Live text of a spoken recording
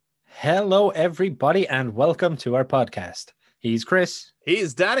Hello, everybody, and welcome to our podcast. He's Chris,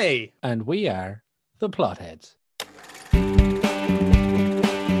 He's Danny. and we are the Plotheads.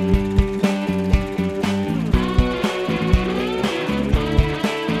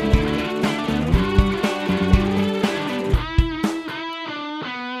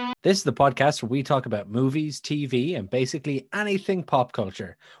 This is the podcast where we talk about movies, TV, and basically anything pop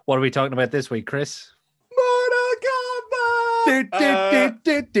culture. What are we talking about this week, Chris? Mortal Kombat.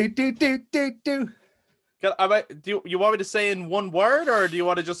 Do you want me to say in one word, or do you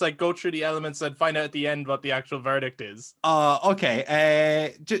want to just like go through the elements and find out at the end what the actual verdict is?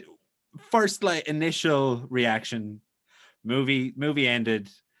 Okay. First, like initial reaction. Movie ended.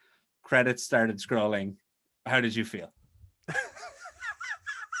 Credits started scrolling. How did you feel?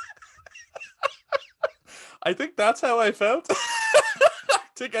 I think that's how I felt. I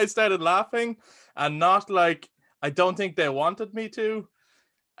think I started laughing, and not like I don't think they wanted me to.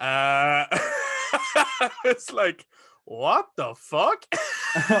 It's like, what the fuck?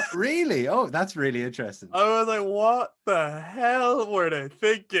 Really? Oh, that's really interesting. I was like, what the hell were they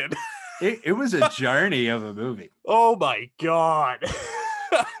thinking? It was a journey of a movie. Oh my god.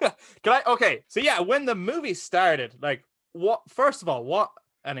 Okay, so yeah, when the movie started, like, first of all, what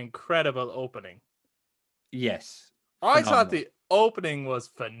an incredible opening. Yes. I thought the opening was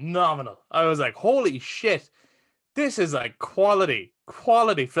phenomenal. I was like, holy shit, this is like quality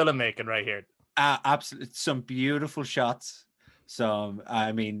filmmaking right here. Absolutely. Some beautiful shots.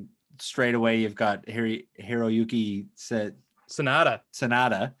 Straight away you've got Hiroyuki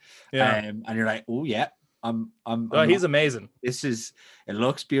Sanada. Yeah. And you're like, oh yeah, he's amazing. It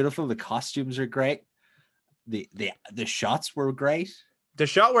looks beautiful. The costumes are great. The shots were great. The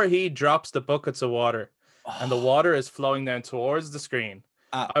shot where he drops the buckets of water and the water is flowing down towards the screen.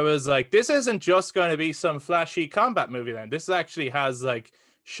 I was like, this isn't just going to be some flashy combat movie then. This actually has like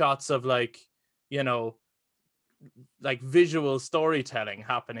shots of like, you know, like visual storytelling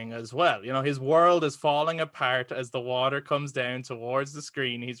happening as well. You know, his world is falling apart as the water comes down towards the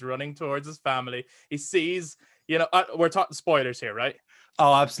screen. He's running towards his family. He sees, you know, we're talking spoilers here, right?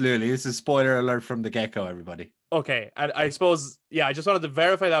 Oh, absolutely. This is spoiler alert from the get-go, everybody. Okay, and I suppose, yeah, I just wanted to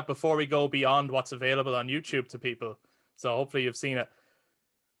verify that before we go beyond what's available on YouTube to people. So hopefully you've seen it.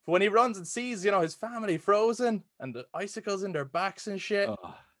 But when he runs and sees, you know, his family frozen and the icicles in their backs and shit.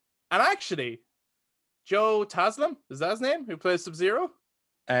 Oh. And actually, Joe Taslim, is that his name, who plays Sub-Zero?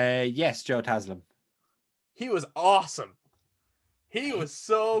 Yes, Joe Taslim. He was awesome. He was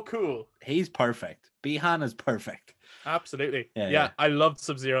so cool. He's perfect. Bihan is perfect. Absolutely. Yeah. I loved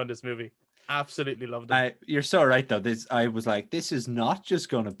Sub-Zero in this movie. Absolutely loved it. You're so right, though. I was like, this is not just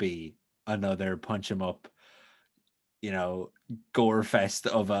going to be another punch him up, you know, gore fest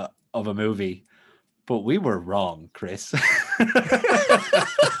of a movie. But we were wrong, Chris.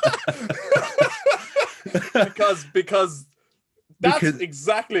 because that's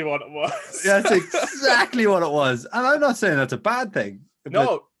exactly what it was. That's exactly what it was. And I'm not saying that's a bad thing.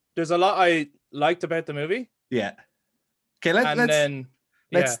 No, there's a lot I liked about the movie. Yeah. Okay,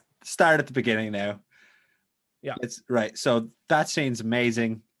 let's start at the beginning now. Yeah. Right. So that scene's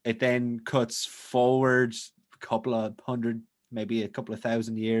amazing. It then cuts forward a couple of hundred, maybe a couple of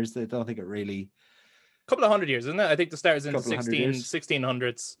thousand years. I don't think it really... couple of 100 years, isn't it? I think the start is in the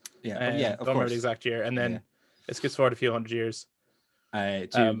 1600s. Yeah, of course. Don't remember the exact year, and then it skips forward a few hundred years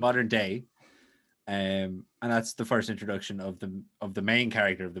to modern day, and that's the first introduction of the main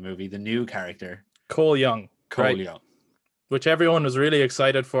character of the movie, the new character, Cole Young, Young, which everyone was really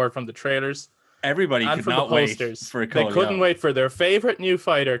excited for from the trailers. Everybody could not wait for Cole Young. They couldn't wait for their favorite new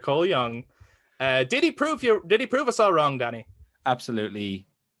fighter, Cole Young. Did he prove us all wrong, Danny? Absolutely,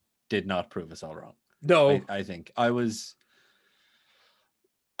 did not prove us all wrong. No, I think I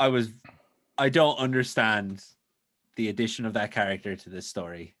don't understand the addition of that character to this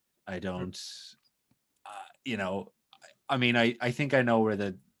story. I don't, I think I know where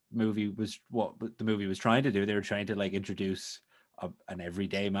the movie was, what the movie was trying to do. They were trying to like introduce an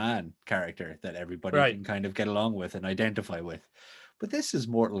everyday man character that everybody can kind of get along with and identify with. But this is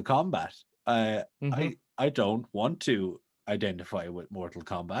Mortal Kombat. I don't want to identify with Mortal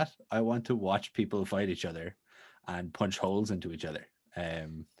Kombat. I want to watch people fight each other and punch holes into each other.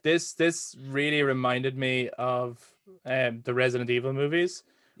 This really reminded me of the Resident Evil movies,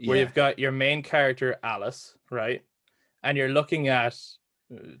 where you've got your main character Alice, right? And you're looking at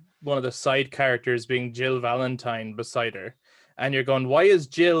one of the side characters being Jill Valentine beside her, and you're going, why is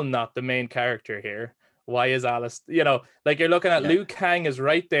Jill not the main character here? Why is Alice, like you're looking at Liu Kang is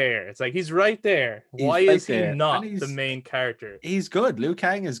right there. It's like he's right there. Why is he not the main character? He's good. Liu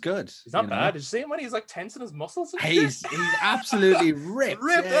Kang is good. He's not bad. Did you see him when he's like tensing his muscles and he's absolutely ripped.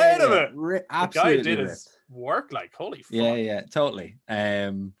 Ripped out of it. Absolutely the guy did ripped. his work, like, holy fuck. Yeah, totally.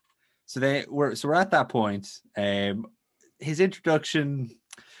 So we're at that point. His introduction,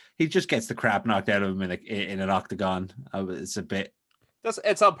 he just gets the crap knocked out of him in an octagon. It's a bit.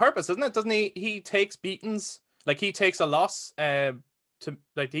 It's on purpose, isn't it? Doesn't he? He takes beatings, like he takes a loss. To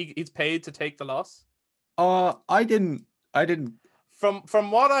like he's paid to take the loss. I didn't.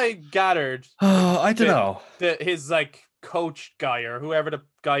 From what I gathered, I don't know. His like coach guy or whoever the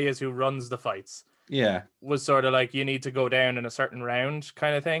guy is who runs the fights. Yeah, was sort of like, you need to go down in a certain round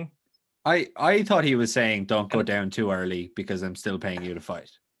kind of thing. I thought he was saying don't go down too early because I'm still paying you to fight.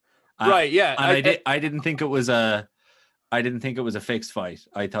 Right, yeah. And I didn't think it was a fixed fight.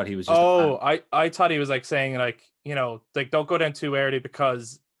 I thought he was just I thought he was like saying like, like don't go down too early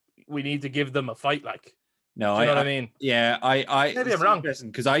because we need to give them a fight, like. No, do you know what I mean? Yeah, maybe I'm wrong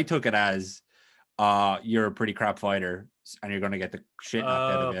because I took it as you're a pretty crap fighter and you're gonna get the shit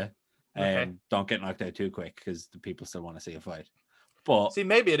knocked out of you. And don't get knocked out too quick because the people still want to see a fight. But see,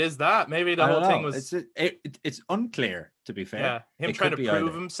 maybe it is that. Maybe the whole thing was it's unclear, to be fair. Yeah, him trying to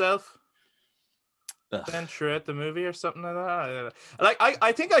prove himself. Then throughout the movie or something like that. Like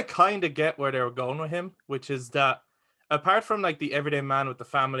I think I kind of get where they were going with him, which is that apart from like the everyday man with the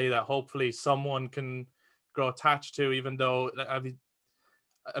family that hopefully someone can grow attached to, even though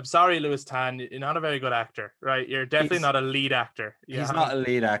I'm sorry, Lewis Tan, you're not a very good actor, right? You're definitely not a lead actor. He's not a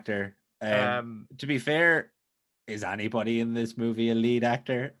lead actor. To be fair, is anybody in this movie a lead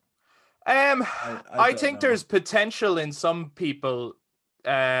actor? I think there's potential in some people.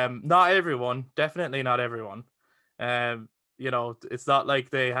 Not everyone, definitely not everyone. It's not like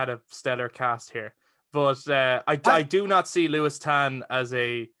they had a stellar cast here, but I do not see Lewis Tan as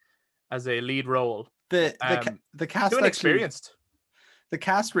a lead role. The cast too inexperienced. The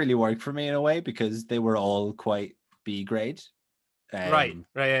cast really worked for me in a way because they were all quite B grade. Right.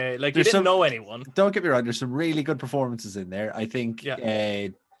 Like you didn't know anyone. Don't get me wrong. There's some really good performances in there. I think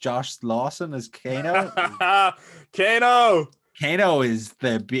Josh Lawson as Kano. Kano is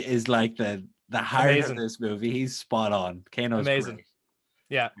like the heart of this movie. He's spot on. Kano's amazing.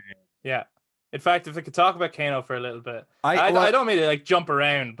 Great. Yeah. In fact, if we could talk about Kano for a little bit, I don't mean to like jump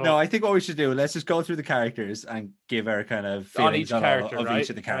around. But... No, I think what we should do, let's just go through the characters and give our kind of on each character, of right? each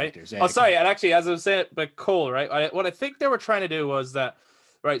of the characters. Right? Yeah, sorry, and actually, as I was saying, but Cole, right? What I think they were trying to do was that,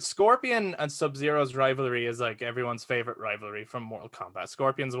 right? Scorpion and Sub-Zero's rivalry is like everyone's favorite rivalry from Mortal Kombat.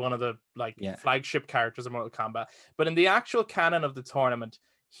 Scorpion's one of the flagship characters of Mortal Kombat, but in the actual canon of the tournament,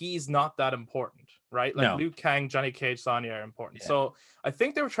 he's not that important, right? Like Liu Kang, Johnny Cage, Sonya are important. Yeah. So I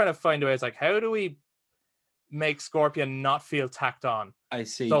think they were trying to find ways like, how do we make Scorpion not feel tacked on? I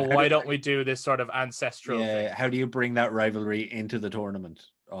see. So why don't we do this sort of ancestral thing? How do you bring that rivalry into the tournament?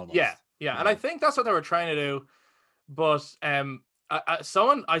 Almost. Yeah. And I think that's what they were trying to do. But I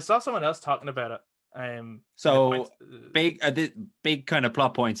saw someone else talking about it. Big kind of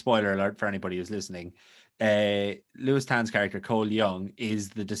plot point, spoiler alert for anybody who's listening. Lewis Tan's character Cole Young is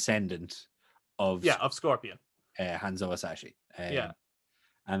the descendant of Scorpion, Hanzo Asashi.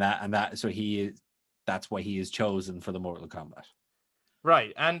 And that so that's why he is chosen for the Mortal Kombat.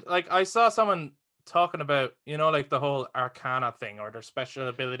 Right. And like I saw someone talking about, like the whole Arcana thing or their special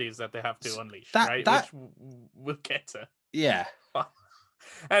abilities that they have to unleash, right? Which we'll get to. Yeah.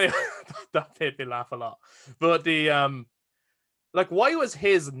 Anyway, that made me laugh a lot. But the like, why was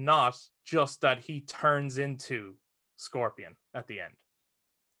his not just that he turns into Scorpion at the end?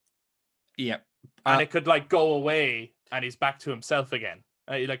 Yeah. And it could like go away and he's back to himself again.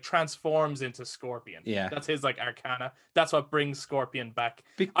 He like transforms into Scorpion. Yeah. That's his like Arcana. That's what brings Scorpion back.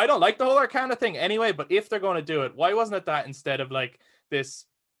 I don't like the whole Arcana thing anyway, but if they're going to do it, why wasn't it that instead of like this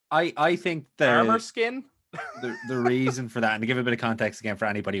I think the armor skin? the reason for that, and to give a bit of context again for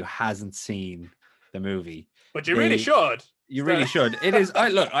anybody who hasn't seen the movie. But you really should. You really should. It is.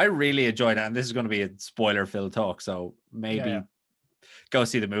 I really enjoyed it, and this is going to be a spoiler-filled talk, so maybe go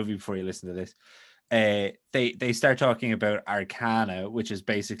see the movie before you listen to this. They start talking about Arcana, which is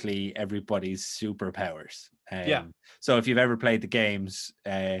basically everybody's superpowers. So if you've ever played the games,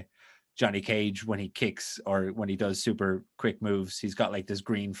 Johnny Cage, when he kicks or when he does super quick moves, he's got like this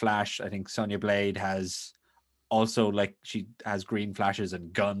green flash. I think Sonya Blade has also like she has green flashes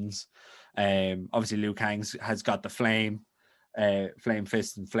and guns. Obviously Liu Kang has got the flame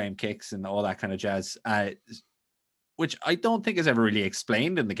fist and flame kicks and all that kind of jazz, which I don't think is ever really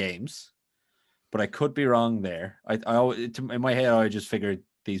explained in the games, but I could be wrong there. In my head I just figured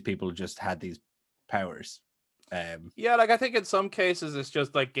these people just had these powers. Yeah, like I think in some cases it's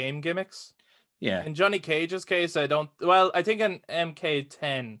just like game gimmicks. Yeah. In Johnny Cage's case, I think in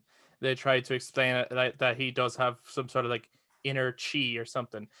MK10 they tried to explain it like that he does have some sort of like inner chi or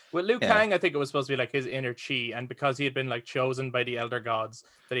something. With Liu Kang, I think it was supposed to be like his inner chi, and because he had been like chosen by the elder gods,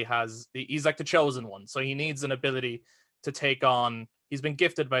 that he's like the chosen one, so he needs an ability to take on. He's been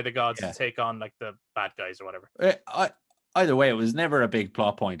gifted by the gods to take on like the bad guys or whatever. Either way, it was never a big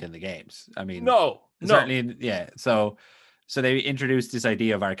plot point in the games. I mean, certainly, So they introduced this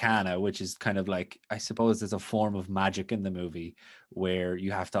idea of arcana, which is kind of like, I suppose there's a form of magic in the movie where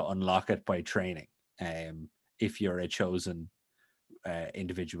you have to unlock it by training. If you're a chosen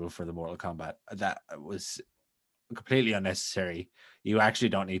individual for the Mortal Kombat, that was completely unnecessary. You actually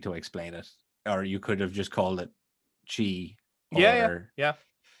don't need to explain it, or you could have just called it chi or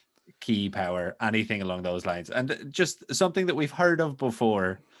key power, anything along those lines, and just something that we've heard of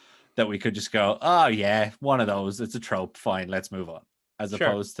before that we could just go, oh yeah, one of those, it's a trope, fine, let's move on, as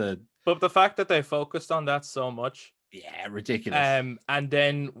opposed to. But the fact that they focused on that so much, ridiculous. And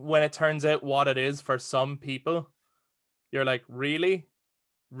then when it turns out what it is for some people, you're like, really?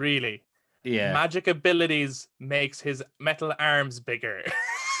 Magic abilities makes his metal arms bigger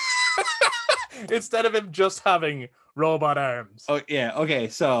instead of him just having robot arms. Oh yeah, okay,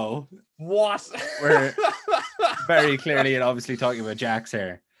 so what? We're very clearly and obviously talking about Jax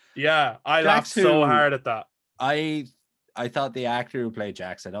here. Yeah, I laughed so hard at that. I thought the actor who played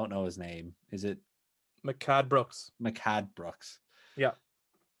Jax, I don't know his name, is it McCad Brooks? Yeah,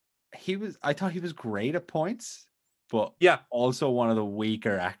 I thought he was great at points, but also one of the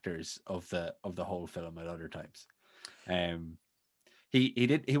weaker actors of the whole film at other times.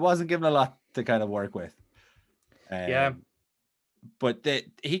 He wasn't given a lot to kind of work with. But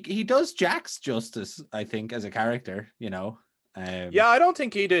he does Jax justice, I think, as a character, you know. I don't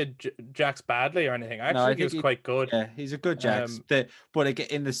think he did Jax badly or anything. I think he was quite good. Yeah, he's a good Jax. But again,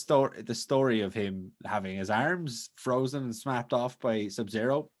 in the story of him having his arms frozen and snapped off by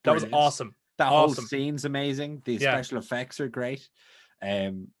Sub-Zero, that was awesome. That whole scene's amazing. The special effects are great.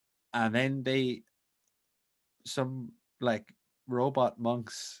 And then some like robot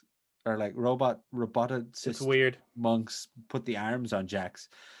monks or like roboticist weird monks put the arms on Jax,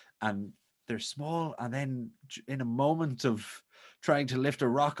 and they're small, and then in a moment of trying to lift a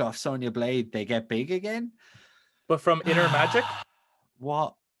rock off Sonya Blade, they get big again. But from inner magic?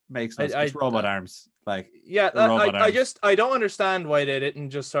 What makes no sense? Robot arms. Like, I don't understand why they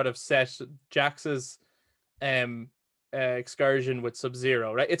didn't just sort of set Jax's excursion with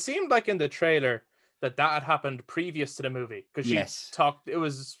Sub-Zero, right? It seemed like in the trailer that had happened previous to the movie, because it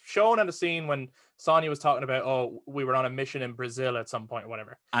was shown in a scene when Sonya was talking about, oh, we were on a mission in Brazil at some point or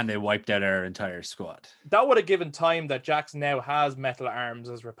whatever, and they wiped out our entire squad. That would have given time that Jax now has metal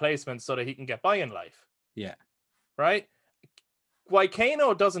arms as replacements so that he can get by in life. Yeah. Right? Why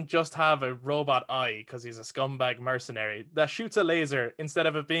Kano doesn't just have a robot eye because he's a scumbag mercenary that shoots a laser instead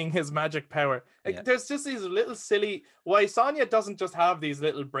of it being his magic power. There's just these little silly. Why Sonya doesn't just have these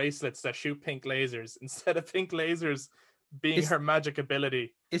little bracelets that shoot pink lasers instead of pink lasers being her magic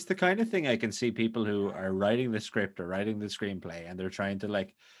ability. It's the kind of thing I can see people who are writing the script or writing the screenplay, and they're trying to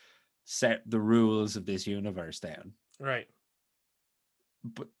like set the rules of this universe down. Right.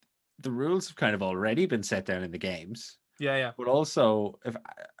 But the rules have kind of already been set down in the games. Yeah. But also, if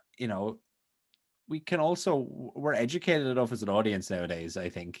we're educated enough as an audience nowadays, I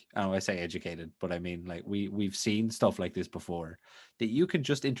think. I say educated, but I mean, like, we've seen stuff like this before, that you can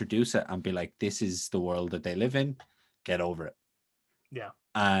just introduce it and be like, this is the world that they live in, get over it. Yeah.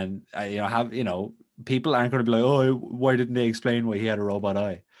 And people aren't going to be like, oh, why didn't they explain why he had a robot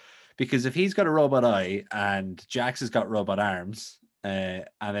eye? Because if he's got a robot eye and Jax has got robot arms, and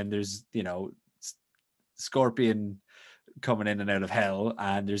then there's Scorpion coming in and out of hell,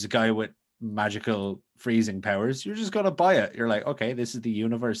 and there's a guy with magical freezing powers, you're just gonna buy it. You're like, okay, this is the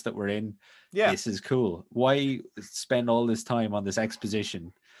universe that we're in. This is cool. Why spend all this time on this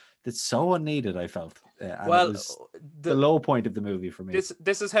exposition that's so unneeded? I felt it was the low point of the movie for me.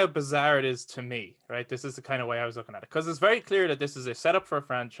 This is how bizarre it is to me, right? This is the kind of way I was looking at it, because it's very clear that this is a setup for a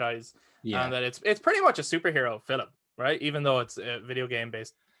franchise, and that it's pretty much a superhero film, right? Even though it's a video game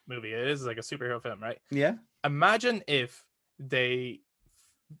based movie, it is like a superhero film, right? Yeah. Imagine if they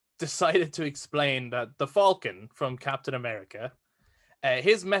decided to explain that the Falcon from Captain America,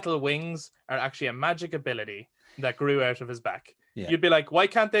 his metal wings are actually a magic ability that grew out of his back. Yeah. You'd be like, why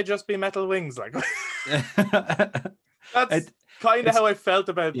can't they just be metal wings? Like, that's kind of how I felt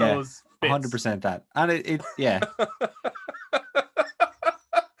about those bits. 100% that. And yeah.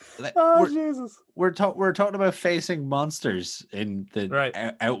 Jesus. We're talking about facing monsters in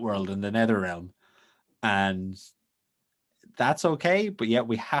the Outworld, in the Netherrealm. and that's okay. But yet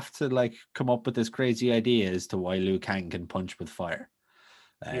we have to like come up with this crazy idea as to why Liu Kang can punch with fire.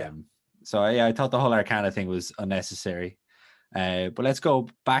 So I thought the whole Arcana thing was unnecessary. But let's go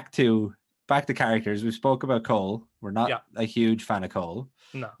back to characters. We spoke about Cole. We're not a huge fan of Cole.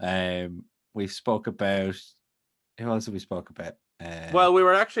 No. We spoke about, who else did we spoke about? Well,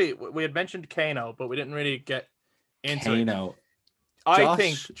 we had mentioned Kano, but we didn't really get into it. I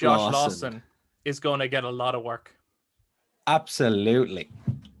think Josh Lawson is going to get a lot of work. Absolutely.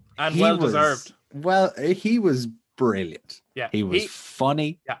 And well deserved. Well, he was brilliant. Yeah. He was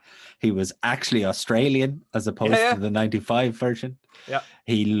funny. Yeah. He was actually Australian as opposed to the 95 version. Yeah.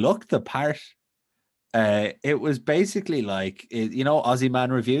 He looked the part. It was basically like, Aussie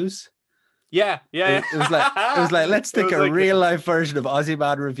Man Reviews. Yeah. It was like let's stick a real life version of Aussie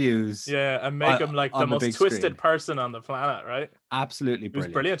Man Reviews. Yeah, and make him like the most twisted person on the planet, right? Absolutely brilliant. It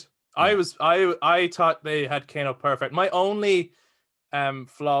was brilliant. Yeah. I thought they had Kano perfect. My only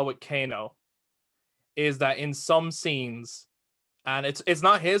flaw with Kano is that in some scenes, and it's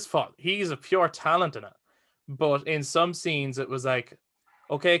not his fault, he's a pure talent in it, but in some scenes it was like,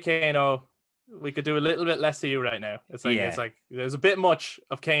 okay, Kano, we could do a little bit less of you right now. It's like there's a bit much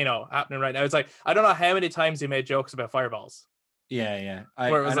of Kano happening right now. It's like, I don't know how many times he made jokes about fireballs. Yeah.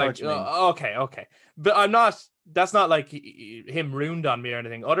 Where it was like, okay. But that's not like him ruined on me or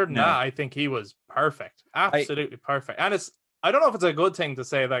anything. Other than that, I think he was perfect. Absolutely perfect. And I don't know if it's a good thing to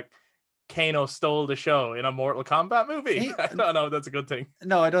say that Kano stole the show in a Mortal Kombat movie. I don't know if that's a good thing.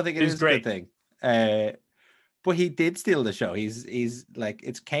 No, I don't think it is a good thing. But he did steal the show. He's like,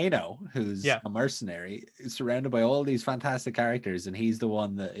 it's Kano who's a mercenary surrounded by all these fantastic characters, and he's the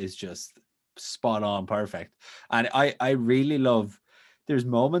one that is just spot on perfect. And I really love, there's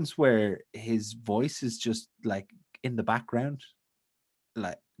moments where his voice is just like in the background,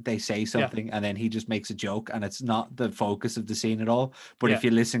 like they say something and then he just makes a joke and it's not the focus of the scene at all. But if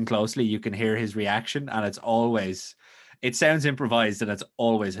you listen closely, you can hear his reaction, and it sounds improvised and it's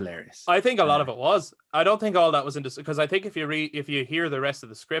always hilarious. I think a lot of it was. I don't think all that was because I think if you hear the rest of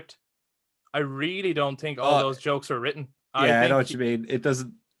the script, I really don't think all those jokes were written. I know what you mean. It's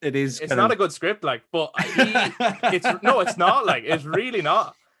not a good script, like, but it's not like, it's really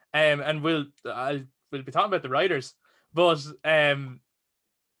not. And we'll be talking about the writers, but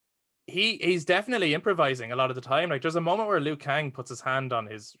he's definitely improvising a lot of the time. Like, there's a moment where Liu Kang puts his hand on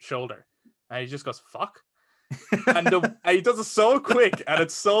his shoulder and he just goes, fuck. And he does it so quick and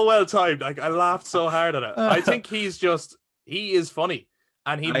it's so well timed. Like, I laughed so hard at it. I think he is funny,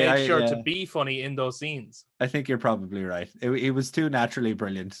 and he made sure to be funny in those scenes. I think you're probably right. It was too naturally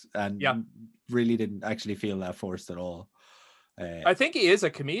brilliant, and really didn't actually feel that forced at all. I think he is a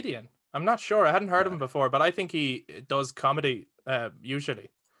comedian. I'm not sure. I hadn't heard of him before, but I think he does comedy usually.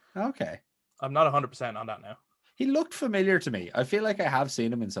 Okay. I'm not 100% on that now. He looked familiar to me. I feel like I have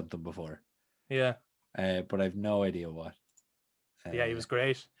seen him in something before. Yeah. But I've no idea what. Yeah, he was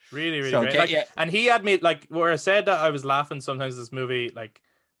great. Really, really great. And he had me, like, where I said that I was laughing sometimes this movie, like,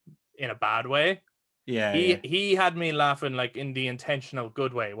 in a bad way. Yeah. He had me laughing, like, in the intentional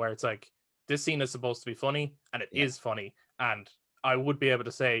good way, where it's like, this scene is supposed to be funny, and it is funny. And I would be able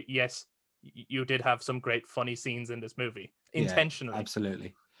to say, yes, you did have some great funny scenes in this movie. Intentionally.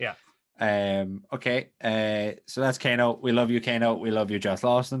 Absolutely. Yeah. Okay. So that's Kano. We love you, Kano. We love you, Josh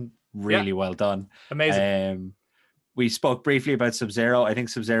Lawson. Really well done. Amazing. We spoke briefly about Sub-Zero. I think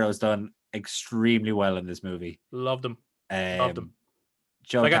Sub-Zero has done extremely well in this movie. Loved him. Loved him.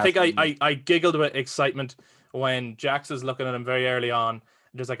 Like, I think I giggled with excitement when Jax is looking at him very early on.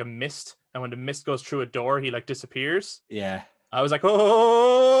 There's like a mist, and when the mist goes through a door, he like disappears. Yeah. I was like,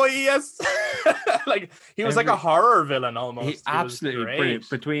 oh yes. Like, he was like a horror villain almost. He absolutely brilliant.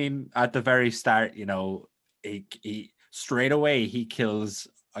 Between at the very start, he straight away he kills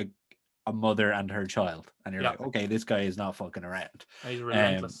a mother and her child, and you're like, okay, this guy is not fucking around. He's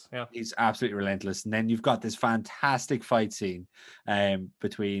relentless. He's absolutely relentless. And then you've got this fantastic fight scene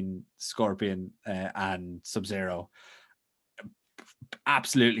between Scorpion and Sub-Zero.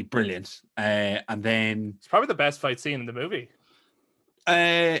 Absolutely brilliant. And then it's probably the best fight scene in the movie.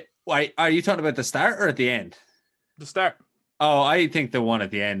 Why are you talking about the start or at the end? The start. Oh, I think the one at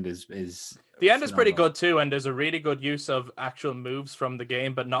the end is the end is pretty good too, and there's a really good use of actual moves from the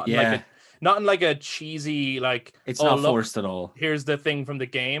game, but not in like a cheesy, like, it's not forced at all. Here's the thing from the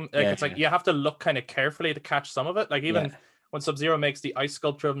game. Like, it's like you have to look kind of carefully to catch some of it. Like, even when Sub-Zero makes the ice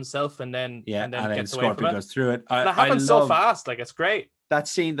sculpture of himself and then gets away from it, goes through it. That happens so fast. Like, it's great. That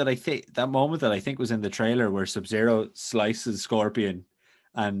scene that moment that I think was in the trailer where Sub-Zero slices Scorpion,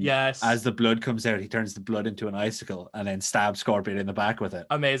 and as the blood comes out, he turns the blood into an icicle and then stabs Scorpion in the back with it.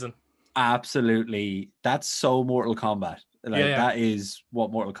 Amazing. absolutely. That's so Mortal Kombat. Like Yeah. that is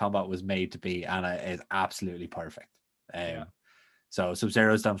what Mortal Kombat was made to be, and it is absolutely perfect. Yeah. So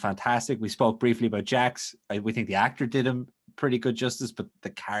Sub-Zero's done fantastic. We spoke briefly about Jax. We think the actor did him pretty good justice, but the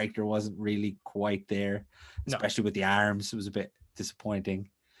character wasn't really quite there, especially with the arms. It was a bit disappointing.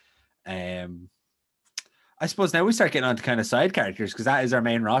 I suppose now we start getting on to kind of side characters because that is our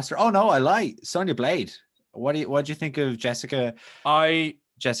main roster. Oh no, I lie. Sonya Blade. What do you think of Jessica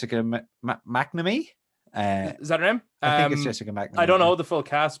McNamee? Is that her name? I think it's Jessica McNamee. I don't know the full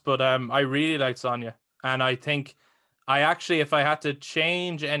cast, but I really liked Sonya, and I think I actually, if I had to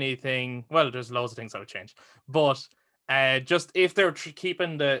change anything, well, there's loads of things I would change, but just if they're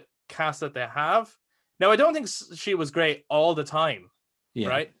keeping the cast that they have. Now, I don't think she was great all the time,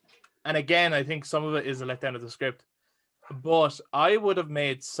 right? And again, I think some of it is a letdown of the script, but I would have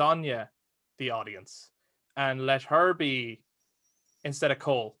made Sonya the audience and let her be, instead of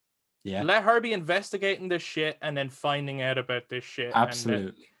Cole. Yeah. Let her be investigating this shit and then finding out about this shit. Absolutely.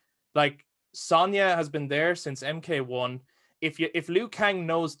 And like Sonya has been there since MK1. If Liu Kang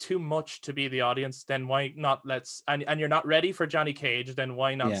knows too much to be the audience, then why not and you're not ready for Johnny Cage, then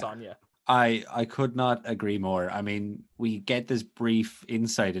why not Sonya? I could not agree more. I mean, we get this brief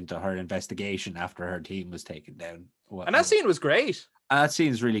insight into her investigation after her team was taken down. And that scene was great. That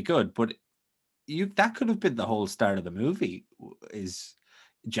scene's really good, but that could have been the whole start of the movie, is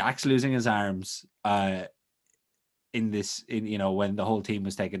Jax losing his arms when the whole team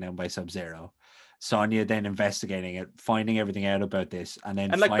was taken down by Sub-Zero. Sonya then investigating it, finding everything out about this, and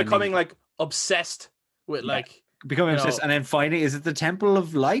then becoming like obsessed with becoming obsessed, and then finding, is it the Temple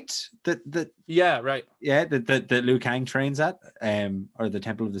of Light that Liu Kang trains at, or the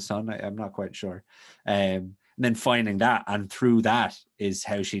Temple of the Sun? I'm not quite sure. And then finding that, and through that is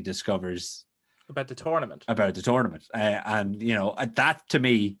how she discovers about the tournament. And that to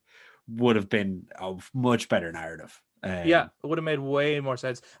me would have been a much better narrative. It would have made way more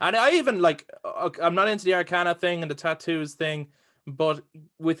sense. And I even I'm not into the Arcana thing and the tattoos thing, but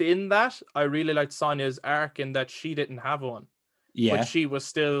within that, I really liked Sonya's arc in that she didn't have one. Yeah. But she was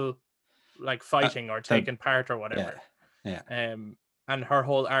still like fighting or taking part or whatever. Yeah. And her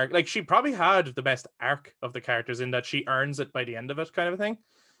whole arc, like she probably had the best arc of the characters in that she earns it by the end of it, kind of a thing.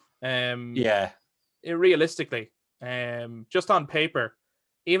 Realistically, just on paper,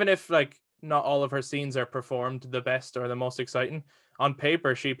 even if like not all of her scenes are performed the best or the most exciting, on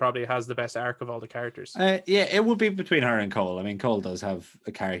paper she probably has the best arc of all the characters. It would be between her and Cole. I mean, Cole does have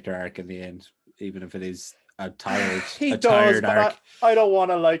a character arc in the end, even if it is a tired arc. I don't want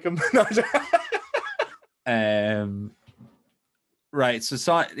to like him. Right, so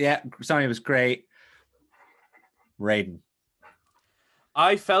Sonya was great. Raiden,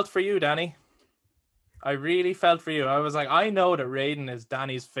 I felt for you, Danny. I really felt for you. I was like, I know that Raiden is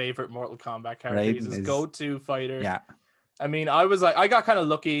Danny's favorite Mortal Kombat character. He's his go-to fighter. Yeah. I mean, I was like, I got kind of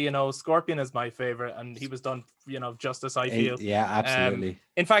lucky, Scorpion is my favorite, and he was done, justice, I feel. Yeah, absolutely.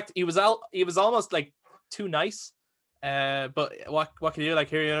 In fact, he was almost like too nice. But what can you do?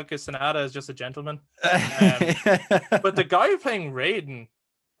 Like, Hiroyuki Sanada is just a gentleman. But the guy playing Raiden,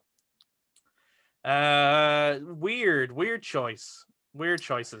 weird choice. Weird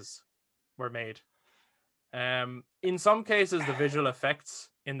choices were made. In some cases, the visual effects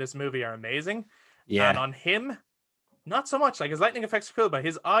in this movie are amazing. Yeah. And on him, not so much. Like, his lightning effects are cool, but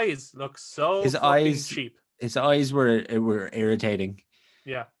his eyes look so cheap. His eyes were irritating.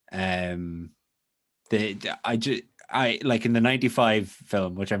 Yeah. I like in the 95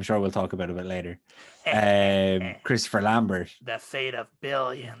 film, which I'm sure we'll talk about a bit later. Christopher Lambert. The fate of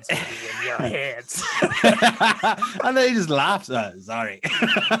billions will be in your heads. And then he just laughs. Sorry.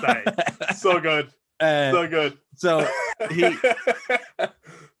 So good. So good.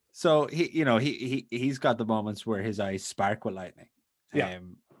 He's got the moments where his eyes spark with lightning. Yeah.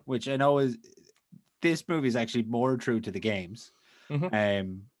 Which I know this movie is actually more true to the games.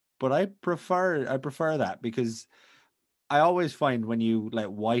 Mm-hmm. But I prefer that, because I always find when you like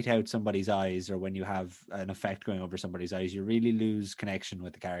white out somebody's eyes, or when you have an effect going over somebody's eyes, you really lose connection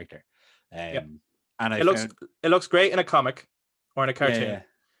with the character. And it looks great in a comic or in a cartoon,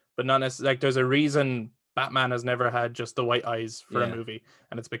 but not necessarily. Like, there's a reason Batman has never had just the white eyes for a movie,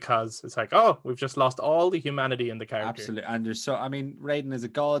 and it's because it's like, oh, we've just lost all the humanity in the character. Absolutely. And Raiden is a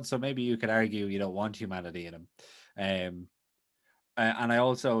god, so maybe you could argue you don't want humanity in him. And I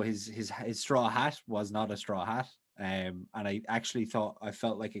also his straw hat was not a straw hat. And I actually felt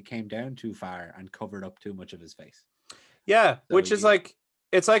like it came down too far and covered up too much of his face. Yeah, so which is like,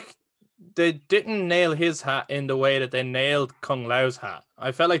 it's like they didn't nail his hat in the way that they nailed Kung Lao's hat.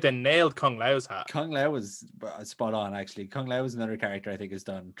 I felt like they nailed Kung Lao's hat. Kung Lao was spot on, actually. Kung Lao was another character I think has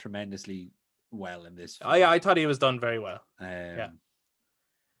done tremendously well in this film. I thought he was done very well. Yeah.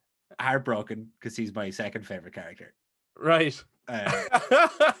 Heartbroken because he's my second favorite character. Right.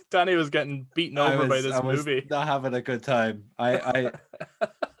 Danny was getting beaten over by this movie. I was not having a good time. I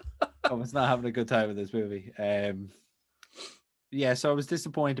was not having a good time with this movie. Yeah, so I was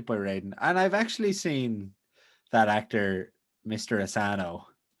disappointed by Raiden. And I've actually seen that actor, Mr. Asano.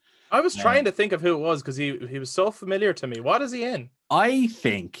 I was trying to think of who it was because he was so familiar to me. What is he in? I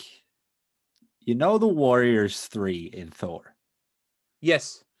think, you know, the Warriors 3 in Thor?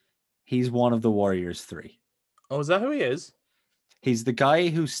 Yes. He's one of the Warriors 3. Oh, is that who he is? He's the guy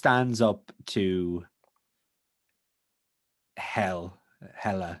who stands up to Hela.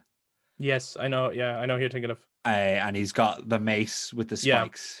 Yes, I know. Yeah, I know who you're thinking of. And he's got the mace with the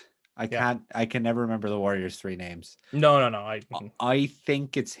spikes. Yeah. I can never remember the Warriors 3 names. No. I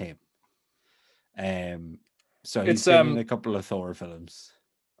think it's him. So he's been in a couple of Thor films.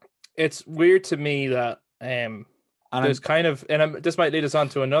 It's weird to me that there's kind of, and this might lead us on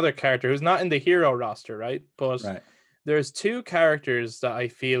to another character who's not in the hero roster, right? But there's two characters that I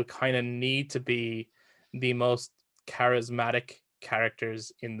feel kind of need to be the most charismatic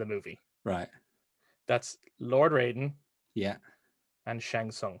characters in the movie. Right. That's Lord Raiden. Yeah. And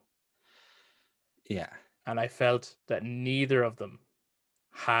Shang Tsung. Yeah. And I felt that neither of them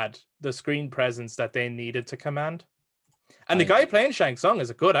had the screen presence that they needed to command. And the guy playing Shang Tsung is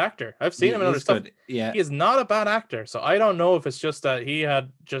a good actor. I've seen him in other stuff. Yeah. He is not a bad actor. So I don't know if it's just that he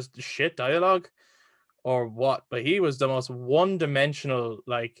had just shit dialogue or what, but he was the most one-dimensional,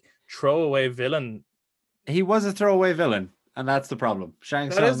 like, throwaway villain. He was a throwaway villain, and that's the problem.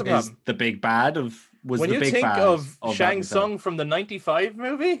 Shang Tsung is the big bad when you think of Shang Tsung from the 95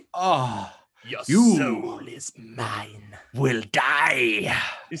 movie, your soul is mine. Will die.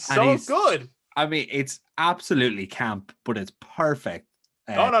 He's so good. I mean, it's absolutely camp, but it's perfect.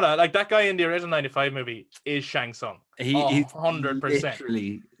 No. Like that guy in the original 95 movie is Shang Tsung. He's 100%.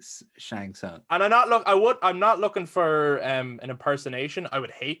 Literally Shang Tsung. And I'm not looking for an impersonation. I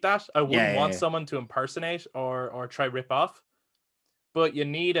would hate that. I wouldn't want someone to impersonate or try rip off. But you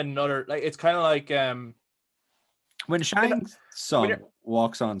need another, like, it's kind of like when Shang Tsung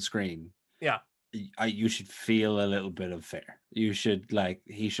walks on screen. Yeah. You should feel a little bit of fear. You should,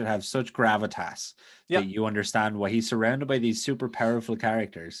 he should have such gravitas that you understand why he's surrounded by these super powerful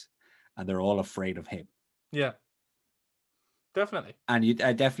characters and they're all afraid of him. Yeah, definitely. And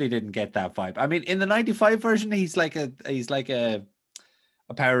I definitely didn't get that vibe. I mean, in the 95 version, he's like a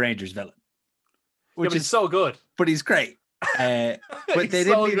Power Rangers villain, which is so good. But he's great. But they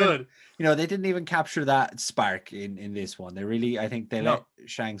didn't they didn't even capture that spark in this one. They really, I think they let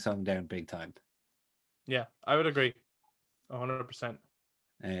Shang Tsung down big time. Yeah, I would agree. 100%.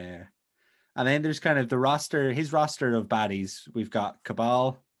 And then there's kind of his roster of baddies. We've got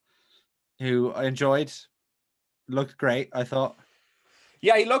Cabal, who I enjoyed. Looked great, I thought.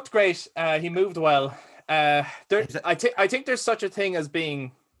 Yeah, he looked great. He moved well. I think there's such a thing as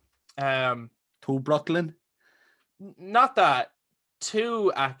being too Brooklyn. Not that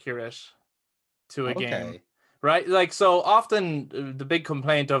too accurate to a game. Right? Like, so often the big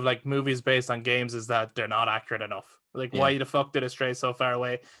complaint of like movies based on games is that they're not accurate enough. Like, why the fuck did it stray so far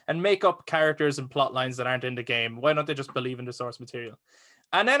away? And make up characters and plot lines that aren't in the game. Why don't they just believe in the source material?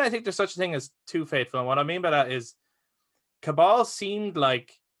 And then I think there's such a thing as too faithful. And what I mean by that is Cabal seemed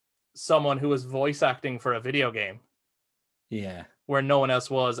like someone who was voice acting for a video game. Yeah. Where no one else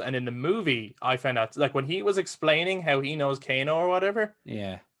was. And in the movie, I found out, like, when he was explaining how he knows Kano or whatever.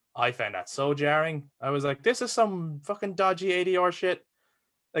 Yeah. I found that so jarring. I was like, this is some fucking dodgy ADR shit.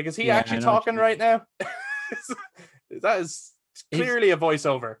 Like, is he actually talking right now? That is clearly a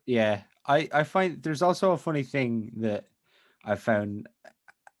voiceover. Yeah. I find there's also a funny thing that I found,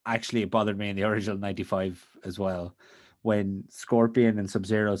 actually it bothered me in the original 95 as well. When Scorpion and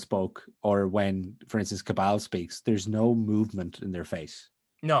Sub-Zero spoke, or when, for instance, Cabal speaks, there's no movement in their face.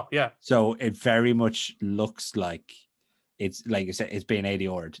 No, yeah. So it very much looks like it's, like you said, it's being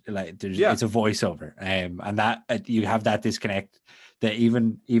ADR'd. Like it's a voiceover, and that you have that disconnect. That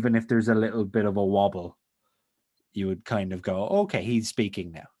even if there's a little bit of a wobble, you would kind of go, okay, he's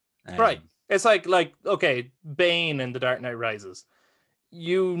speaking now. Right. It's like okay, Bane in The Dark Knight Rises.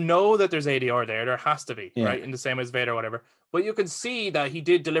 You know that there's ADR there. There has to be, right? In the same way as Vader or whatever. But you can see that he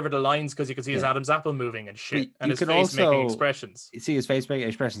did deliver the lines because you can see his Adam's apple moving and shit, and his face making expressions. You see his face making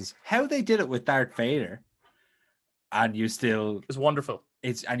expressions. How they did it with Darth Vader, and you still... It's wonderful.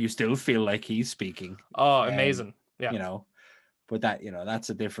 And you still feel like he's speaking. Oh, amazing. Yeah. You know, but that,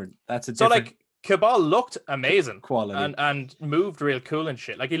 that's a different So like Cabal looked amazing quality and moved real cool and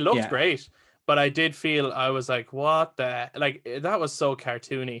shit. Like he looked great, but I did feel I was like, what the like that was so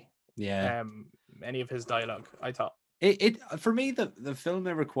cartoony. Yeah. Any of his dialogue, I thought it for me the film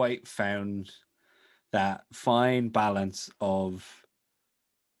never quite found that fine balance of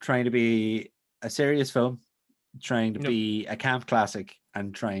trying to be a serious film, trying to be a camp classic,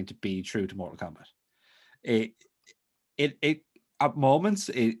 and trying to be true to Mortal Kombat. It at moments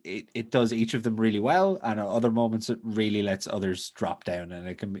it does each of them really well, and at other moments it really lets others drop down, and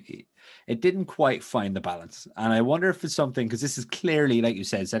it didn't quite find the balance. And I wonder if it's something, because this is clearly, like you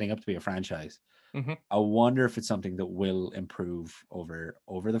said, setting up to be a franchise. I wonder if it's something that will improve over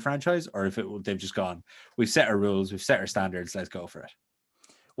the franchise, or if they've just gone, we've set our rules, we've set our standards, let's go for it.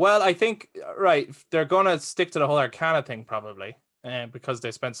 Well, I think they're gonna stick to the whole Arcana thing probably, because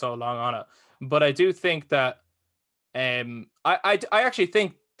they spent so long on it. But I do think that I actually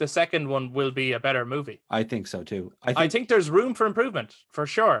think the second one will be a better movie. I think so too. I think there's room for improvement for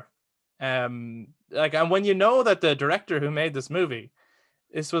sure. And when you know that the director who made this movie,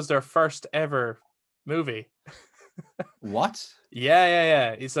 this was their first ever movie. What?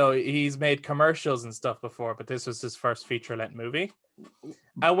 Yeah. So he's made commercials and stuff before, but this was his first feature-length movie.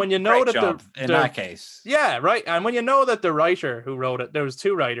 And when you know in that case, yeah, right. And when you know that the writer who wrote it, there was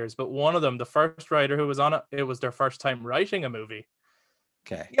two writers, but one of them, the first writer who was on it, it was their first time writing a movie.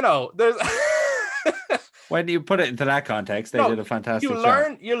 Okay, there's when you put it into that context, they did a fantastic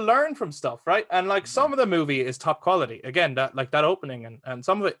job. You learn from stuff, right? And like some of the movie is top quality. Again, that opening and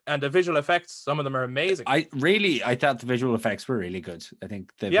some of it, and the visual effects, some of them are amazing. I thought the visual effects were really good. I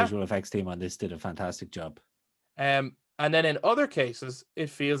think the visual effects team on this did a fantastic job. And then in other cases, it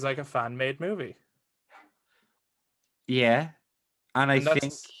feels like a fan-made movie. Yeah, and I think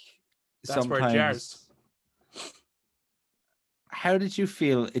that's sometimes where it jars. How did you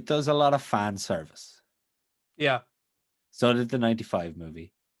feel? It does a lot of fan service. Yeah. So did the 95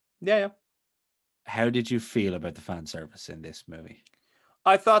 movie. Yeah. How did you feel about the fan service in this movie?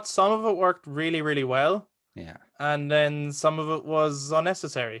 I thought some of it worked really, really well. Yeah. And then some of it was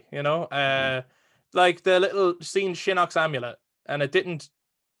unnecessary, like the little scene Shinnok's amulet, and it didn't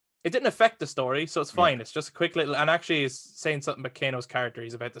affect the story, so it's fine. It's just a quick little, and actually is saying something about Kano's character.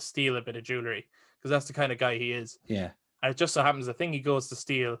 He's about to steal a bit of jewelry because that's the kind of guy he is. Yeah. And it just so happens the thing he goes to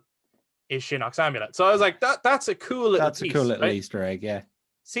steal is Shinnok's amulet. So I was like, that's a cool little piece. That's a cool little Easter egg, yeah.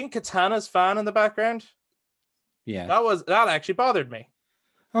 Seeing Katana's fan in the background, yeah, that actually bothered me.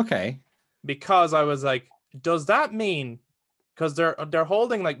 Okay. Because I was like, does that mean, because they're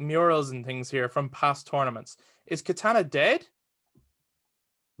holding like murals and things here from past tournaments, is Katana dead?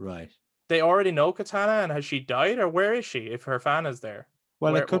 Right. They already know Katana, and has she died, or where is she if her fan is there?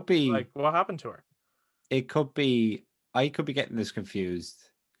 Well, it could be like, what happened to her? It could be, I could be getting this confused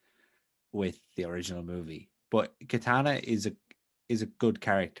with the original movie, but Katana is a good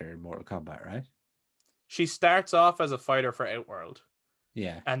character in Mortal Kombat, right? She starts off as a fighter for Outworld.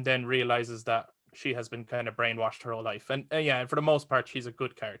 Yeah. And then realizes that she has been kind of brainwashed her whole life. And for the most part, she's a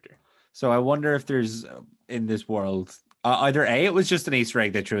good character. So I wonder if there's in this world, either A, it was just an Easter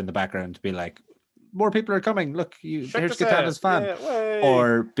egg they threw in the background to be like, more people are coming. Look, here's Katana's fan. Yeah,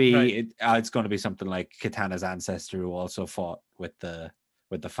 or B, it's going to be something like Katana's ancestor who also fought with the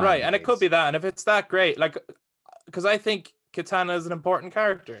fan. Right, and it could be that. And if it's that great, like, because I think Katana is an important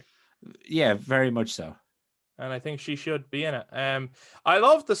character. Yeah, very much so. And I think she should be in it. I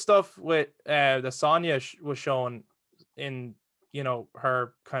love the stuff with the Sonya was shown in,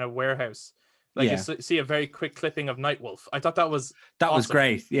 her kind of warehouse. Like you see a very quick clipping of Nightwolf. I thought that was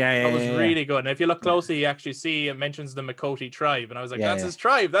great. Yeah, that was really good. And if you look closely, you actually see it mentions the Makoti tribe, and I was like, that's his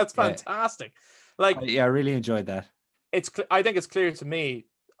tribe. That's fantastic. Like, I really enjoyed that. I think it's clear to me,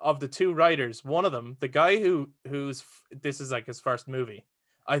 of the two writers, one of them, the guy who's this is like his first movie,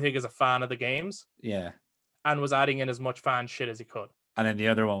 I think is a fan of the games. Yeah. And was adding in as much fan shit as he could. And then the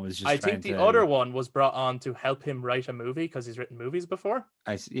other one was just. I think the other one was brought on to help him write a movie because he's written movies before.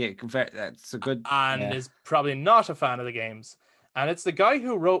 That's a good. And is probably not a fan of the games. And it's the guy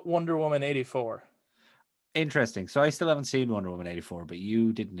who wrote Wonder Woman 84. Interesting. So I still haven't seen Wonder Woman 84, but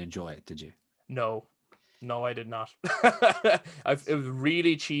you didn't enjoy it, did you? No, I did not. It was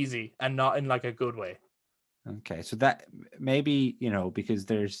really cheesy and not in like a good way. Okay, so that maybe because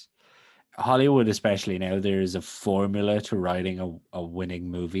there's. Hollywood, especially now, there is a formula to writing a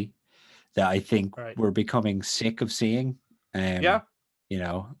winning movie that I think we're becoming sick of seeing. Have you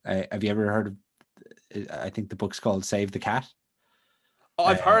ever heard of? I think the book's called Save the Cat. Oh,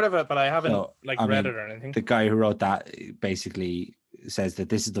 I've heard of it, but I haven't read it or anything. The guy who wrote that basically says that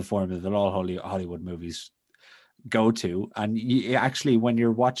this is the formula that all Hollywood movies go to. And you actually, when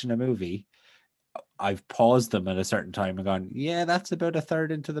you're watching a movie, I've paused them at a certain time and gone, yeah, that's about a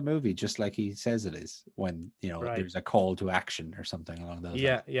third into the movie, just like he says it is, when, you know, Right. there's a call to action or something along those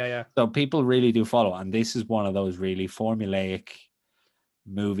lines. Yeah. So people really do follow. And this is one of those really formulaic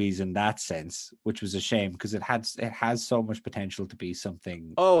movies in that sense, which was a shame because it has so much potential to be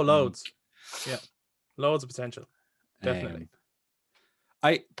something Loads. unique. Yeah. Loads of potential. Definitely.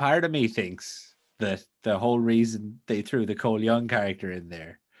 Part of me thinks that the whole reason they threw the Cole Young character in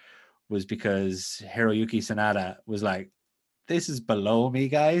there was because Hiroyuki Sanada was like, this is below me,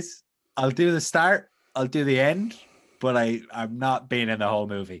 guys. I'll do the start, I'll do the end, but I'm not being in the whole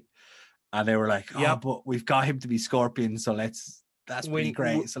movie. And they were like, oh, but we've got him to be Scorpion, so that's pretty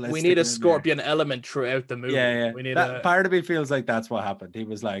great. So let's we stick need a him in there. Scorpion element throughout the movie. Yeah. We need that part of me feels like that's what happened. He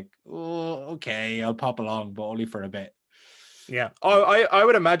was like, oh, okay, I'll pop along, but only for a bit. Yeah. Oh, I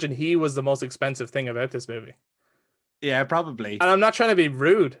would imagine he was the most expensive thing about this movie. Yeah, probably. And I'm not trying to be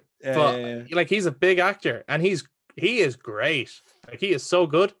rude, but yeah. like, he's a big actor and he is great. Like, he is so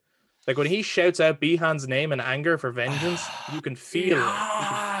good. Like, when he shouts out Bihan's name in anger for vengeance, you can feel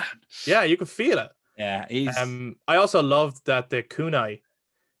it. You can feel it. Yeah, I also loved that the kunai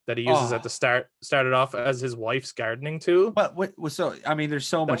that he uses at the started off as his wife's gardening tool. Well, so I mean, there's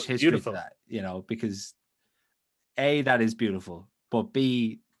so much history to that, you know, because A, that is beautiful, but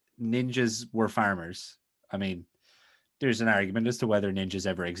B, ninjas were farmers. I mean, there's an argument as to whether ninjas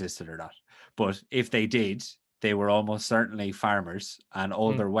ever existed or not, but if they did, they were almost certainly farmers, and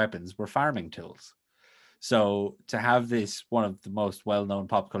all their weapons were farming tools. So to have this, one of the most well-known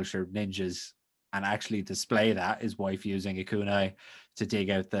pop culture ninjas, and actually display that, his wife using a kunai to dig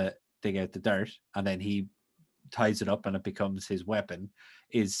out the dirt, and then he ties it up and it becomes his weapon,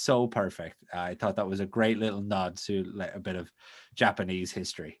 is so perfect. I thought that was a great little nod to a bit of Japanese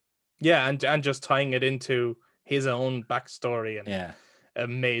history. Yeah, and just tying it into his own backstory, and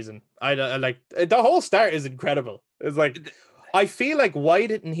amazing. I like the whole start is incredible. It's like, I feel like, why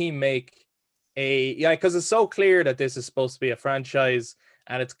didn't he make because it's so clear that this is supposed to be a franchise,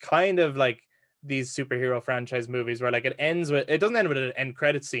 and it's kind of like these superhero franchise movies where, like, it doesn't end with an end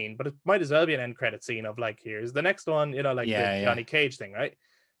credit scene, but it might as well be an end credit scene of, like, here's the next one, you know, like the Johnny Cage thing, right?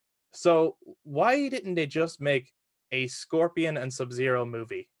 So why didn't they just make a Scorpion and Sub-Zero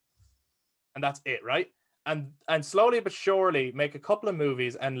movie? And that's it, right? And slowly but surely make a couple of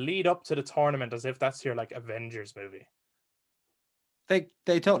movies and lead up to the tournament as if that's your, like, Avengers movie. They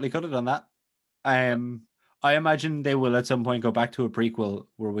totally could have done that. I imagine they will at some point go back to a prequel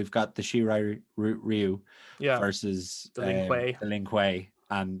where we've got the Shirai Ryu versus the Lin Kuei,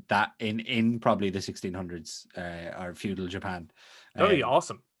 and that in probably the 1600s or feudal Japan. That'd be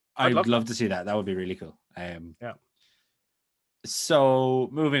awesome. I'd love to see that. That would be really cool. Yeah. So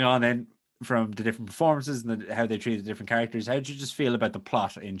moving on then from the different performances and how they treated different characters, how did you just feel about the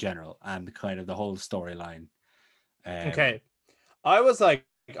plot in general and kind of the whole storyline? Okay. I was like,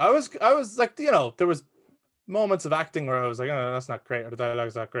 you know, there was moments of acting where I was like, oh, that's not great, or the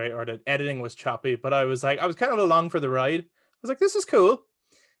dialogue's not great, or the editing was choppy, but I was kind of along for the ride. I was like, this is cool.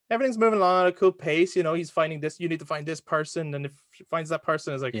 Everything's moving along at a cool pace. You know, he's finding this, you need to find this person, and if he finds that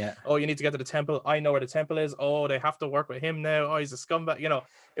person, is like, oh, you need to get to the temple. I know where the temple is. Oh, they have to work with him now. Oh, he's a scumbag. You know,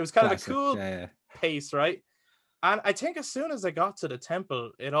 it was kind of a cool pace, right? And I think as soon as I got to the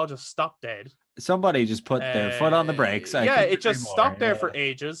temple, it all just stopped dead. Somebody just put their foot on the brakes. It just stopped there for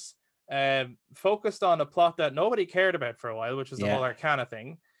ages. Focused on a plot that nobody cared about for a while, which is the whole Arcana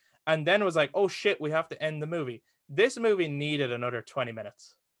thing. And then it was like, oh shit, we have to end the movie. This movie needed another 20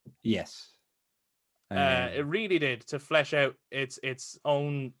 minutes. Yes. It really did, to flesh out its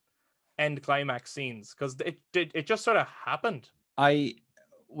own end climax scenes, because it just sort of happened. I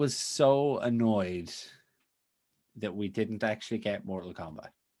was so annoyed that we didn't actually get Mortal Kombat.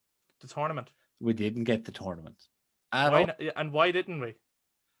 The tournament. We didn't get the tournament. And why didn't we?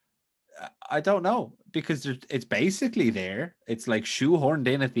 I don't know, because it's basically there. It's like shoehorned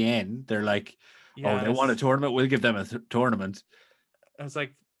in at the end. They're like, oh, they want a tournament, we'll give them a tournament. It's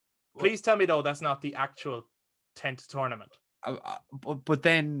like, please tell me though that's not the actual 10th tournament. But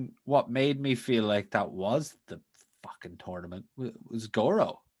then what made me feel like that was the fucking tournament was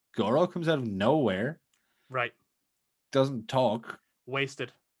Goro. Goro comes out of nowhere. Right. Doesn't talk.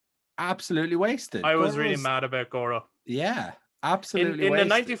 Wasted. Absolutely wasted. I was really mad about Goro. Yeah, absolutely in wasted. the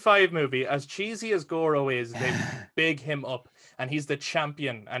 95 movie, as cheesy as Goro is, they big him up, and he's the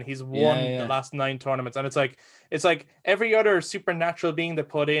champion, and he's won the last 9 tournaments, and it's like every other supernatural being they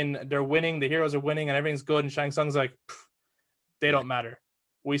put in, they're winning, the heroes are winning, and everything's good, and Shang Tsung's like, they don't matter.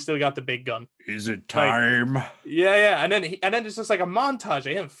 we still got the big gun. Is it time? Like, yeah. And then it's just like a montage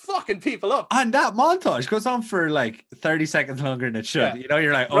of him fucking people up. And that montage goes on for like 30 seconds longer than it should. You know,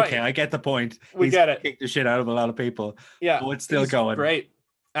 you're like, okay, I get the point. We get it. Kicked the shit out of a lot of people. Yeah. Oh, it's still going. Great.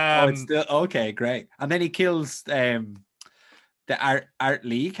 It's still okay, great. And then he kills the Art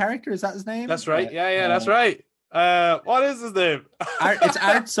Lee character. Is that his name? That's right. Yeah, that's right. What is his name? It's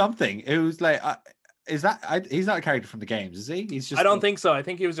Art something. It was like he's not a character from the games, is he? He's just I don't think so. I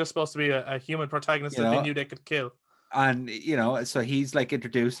think he was just supposed to be a human protagonist that they knew they could kill. And so he's like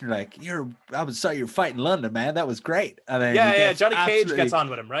introduced and like, I saw you fight in London, man. That was great. And then Johnny Cage gets on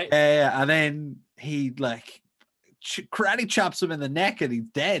with him, right? Yeah. And then he like karate chops him in the neck and he's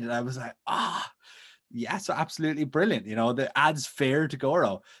dead. And I was like, yeah, so absolutely brilliant. You know, that adds fear to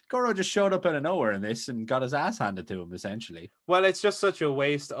Goro. Goro just showed up out of nowhere in this and got his ass handed to him, essentially. Well, it's just such a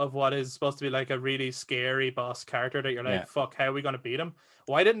waste of what is supposed to be like a really scary boss character that you're like, fuck, how are we going to beat him?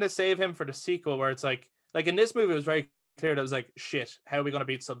 Why didn't they save him for the sequel where it's like in this movie, it was very clear that it was like, shit, how are we going to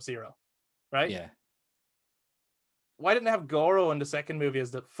beat Sub-Zero? Right? Yeah. Why didn't they have Goro in the second movie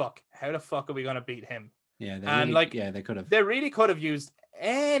as how the fuck are we going to beat him? Yeah. They could have. They really could have used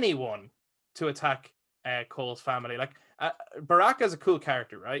anyone to attack Cole's family. Like Baraka is a cool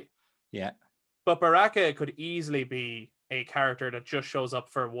character, right? Yeah. But Baraka could easily be a character that just shows up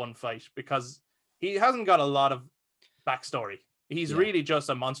for one fight because he hasn't got a lot of backstory. He's really just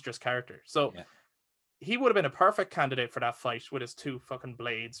a monstrous character. So he would have been a perfect candidate for that fight with his two fucking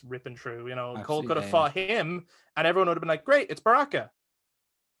blades ripping through. You know, Cole could have fought him and everyone would have been like, great, it's Baraka.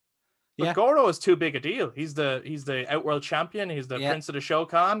 But Goro is too big a deal. He's the Outworld champion. He's the Prince of the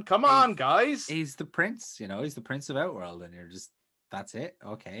Shokan. Come on, guys. He's the prince, you know, he's the Prince of Outworld, and you're just, that's it.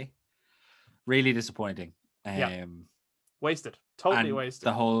 Okay. Really disappointing. Wasted. Totally wasted.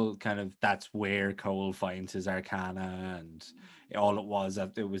 The whole kind of, that's where Cole finds his arcana, and all it was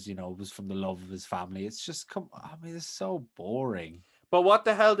from the love of his family. It's just, it's so boring. But what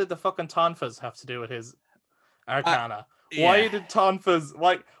the hell did the fucking Tonfas have to do with his arcana? Why did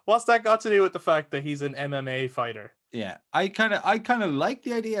Tonfas, what's that got to do with the fact that he's an MMA fighter? Yeah, I kind of like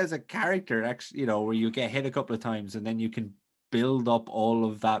the idea as a character, actually, you know, where you get hit a couple of times and then you can build up all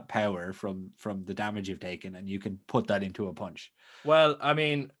of that power from the damage you've taken, and you can put that into a punch. Well, I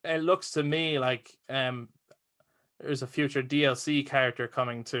mean, it looks to me like there's a future DLC character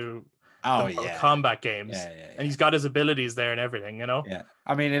coming to combat games, and he's got his abilities there and everything, you know. Yeah,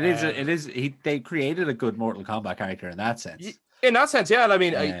 I mean, they created a good Mortal Kombat character in that sense. In that sense, yeah. I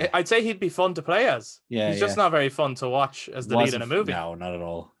mean, I'd say he'd be fun to play as. Yeah, he's just not very fun to watch as the lead in a movie. No, not at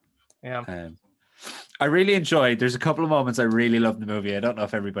all. Yeah. I really enjoyed. There's a couple of moments I really loved in the movie. I don't know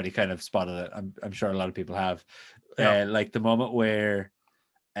if everybody kind of spotted it. I'm sure a lot of people have. Like the moment where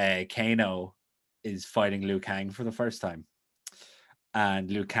Kano is fighting Liu Kang for the first time, and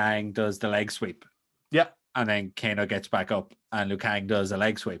Liu Kang does the leg sweep. Yeah. And then Kano gets back up, and Liu Kang does a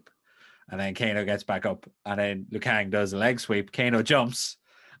leg sweep. And then Kano gets back up, and then Liu Kang does a leg sweep. Kano jumps,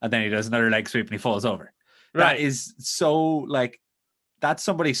 and then he does another leg sweep, and he falls over. Right. That is so, like, that's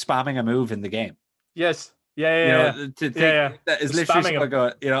somebody spamming a move in the game. Yes. Yeah. That is literally going to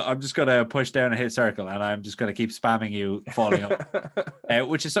go, you know, I'm just going to push down and hit circle, and I'm just going to keep spamming you falling up,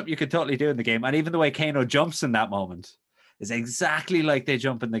 which is something you could totally do in the game. And even the way Kano jumps in that moment is exactly like they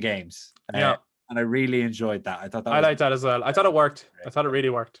jump in the games. And I really enjoyed that. I liked that as well. I thought it worked. I thought it really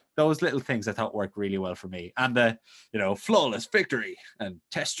worked. Those little things I thought worked really well for me. And the, you know, flawless victory and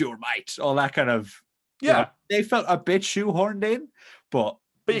test your might, all that kind of, you know, they felt a bit shoehorned in, but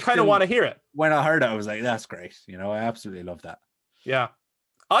you kind of want to hear it. When I heard it, I was like, that's great. You know, I absolutely love that. Yeah.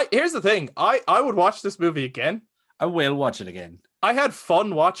 Here's the thing. I would watch this movie again. I will watch it again. I had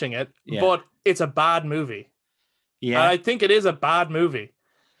fun watching it, but it's a bad movie. Yeah. And I think it is a bad movie.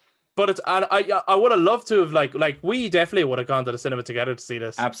 But I would have loved to have like we definitely would have gone to the cinema together to see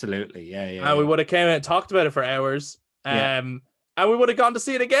this. Absolutely. Yeah. And we would have came out and talked about it for hours. And we would have gone to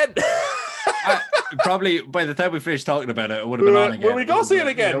see it again. Probably by the time we finished talking about it, it would have been on again. Will we go see it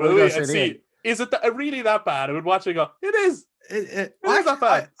again? Will we see? Is it really that bad? I would watch it and go, it is. It is that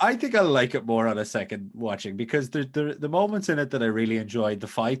bad. I think I like it more on a second watching, because the moments in it that I really enjoyed, the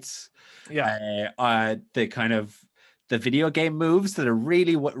fights, the kind of the video game moves that are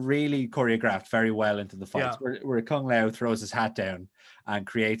really choreographed very well into the fights, where Kung Lao throws his hat down and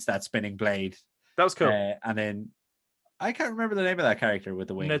creates that spinning blade. That was cool. And then I can't remember the name of that character with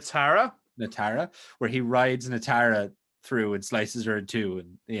the wings. Natara, where he rides Natara through and slices her in two,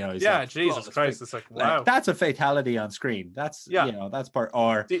 and you know, he's like, Jesus Christ, it's like, wow, that's a fatality on screen. That's you know, that's part.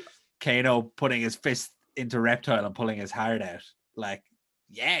 Or Kano putting his fist into Reptile and pulling his heart out, like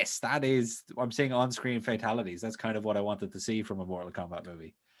yes, that is. I'm saying on-screen fatalities. That's kind of what I wanted to see from a Mortal Kombat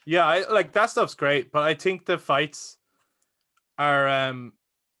movie. Yeah, I like that stuff's great, but I think the fights are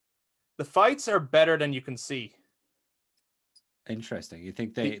better than you can see. Interesting. You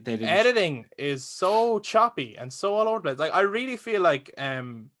think they didn't... editing is so choppy and so all over the place. Like I really feel like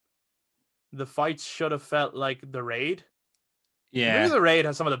the fights should have felt like The Raid. Yeah, maybe The Raid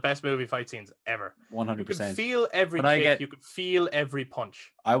has some of the best movie fight scenes ever. 100%. You could feel every kick. You could feel every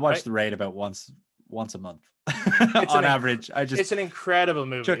punch. I watch right? The Raid about once a month on average. It's an incredible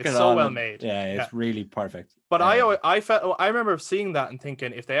movie. It's it so well made. Yeah, it's really perfect. But I remember seeing that and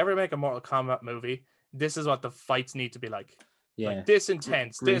thinking, if they ever make a Mortal Kombat movie, this is what the fights need to be like. Yeah, like this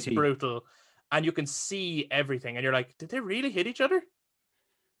intense, gritty. This brutal, and you can see everything, and you're like, did they really hit each other?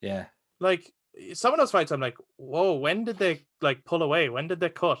 Yeah, like some of those fights, I'm like, whoa, when did they like pull away? When did they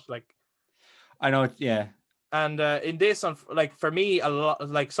cut? Like, I know it. Yeah, and in this, like for me, a lot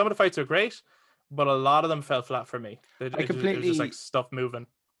like some of the fights are great, but a lot of them fell flat for me. It was just like stuff moving.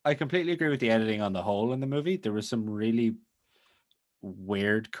 I completely agree with the editing on the whole in the movie. There was some really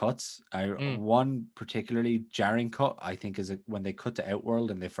weird cuts. One particularly jarring cut, I think, is when they cut to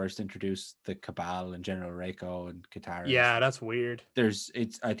Outworld and they first introduced the Cabal and General Reiko and Katara. Yeah, that's weird.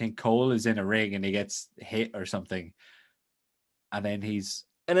 I think Cole is in a ring and he gets hit or something, and then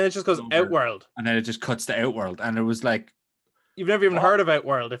it just goes Outworld, and then it just cuts to Outworld, and it was like, you've never even heard of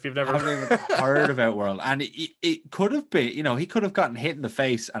Outworld if you've never heard of Outworld. And it could have been, he could have gotten hit in the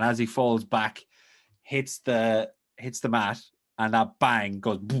face, and as he falls back, hits the mat, and that bang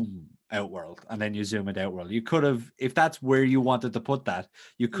goes boom, Outworld, and then you zoom into Outworld. You could have, if that's where you wanted to put that,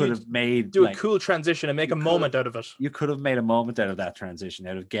 you could have do a cool transition and make a moment out of it. You could have made a moment out of that transition,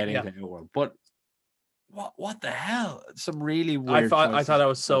 out of getting to Outworld. But what the hell? Some really weird. I thought that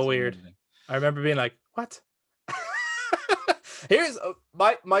was so weird. I remember being like, what? Here's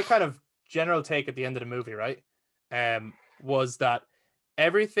my kind of general take at the end of the movie, right? Was that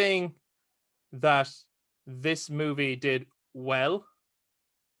everything that this movie did well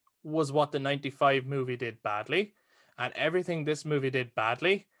was what the 95 movie did badly, and everything this movie did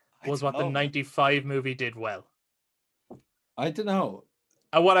badly was what the 95 movie did well. I don't know.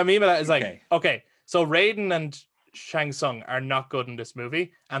 And what I mean by that is okay, so Raiden and Shang Tsung are not good in this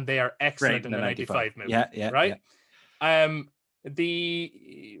movie, and they are excellent in the 95 movie. Yeah, right. Yeah.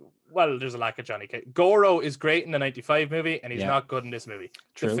 There's a lack of Johnny Cage. Goro is great in the 95 movie, and he's not good in this movie.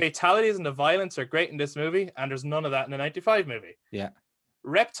 True. The fatalities and the violence are great in this movie, and there's none of that in the 95 movie. Yeah.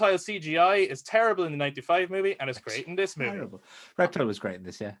 Reptile CGI is terrible in the 95 movie, and it's great in this movie. Terrible. Reptile was great in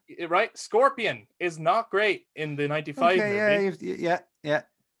this, yeah. Right? Scorpion is not great in the 95 movie. Yeah.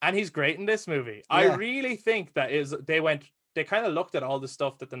 And he's great in this movie. Yeah. I really think that they kind of looked at all the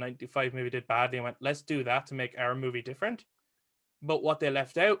stuff that the 95 movie did badly and went, let's do that to make our movie different. But what they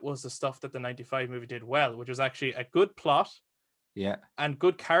left out was the stuff that the 95 movie did well, which was actually a good plot. Yeah. And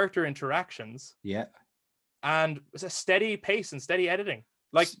good character interactions. Yeah. And it's a steady pace and steady editing.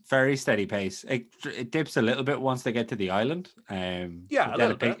 Like, very steady pace. It dips a little bit once they get to the island. Then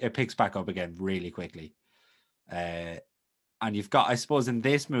it picks back up again really quickly. And you've got, I suppose, in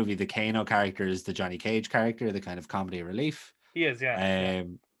this movie, the Kano character is the Johnny Cage character, the kind of comedy relief. He is, yeah.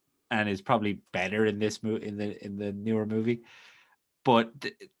 And is probably better in this in the newer movie. But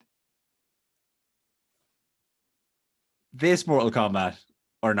this Mortal Kombat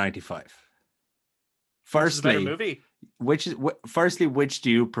or 95? Firstly, which do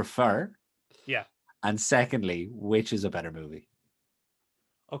you prefer? Yeah. And secondly, which is a better movie?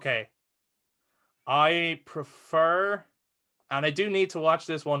 Okay. I prefer, and I do need to watch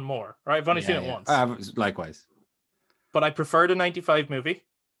this one more, right? I've only seen it once. Likewise. But I prefer the 95 movie.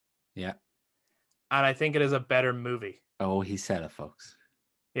 Yeah. And I think it is a better movie. Oh, he said it, folks.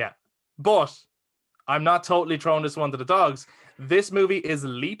 Yeah. But I'm not totally throwing this one to the dogs. This movie is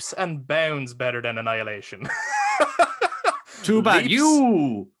leaps and bounds better than Annihilation. Too bad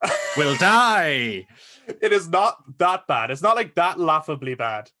you will die. It is not that bad. It's not like that laughably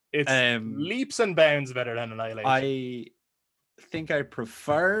bad. It's leaps and bounds better than Annihilation. I think I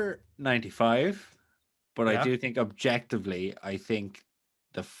prefer 95, but I do think objectively, I think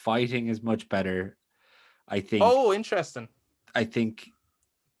the fighting is much better. Oh, interesting. I think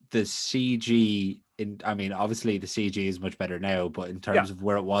the CG obviously the CG is much better now, but in terms of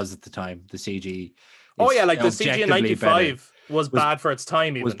where it was at the time, the CG. The CG in 95 was bad for its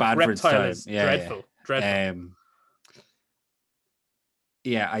time. Even. Was bad Reptile for its time. Is dreadful. Dreadful.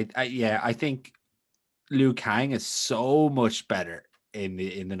 I think Liu Kang is so much better in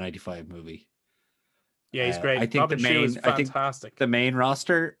the 95 movie. Yeah, he's great. I think fantastic. The main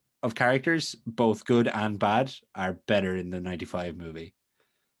roster of characters, both good and bad, are better in the 95 movie.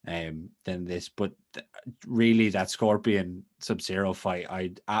 than this. But really, that Scorpion Sub-Zero fight,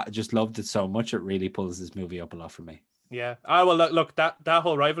 I just loved it so much. It really pulls this movie up a lot for me. Yeah. Well, look, that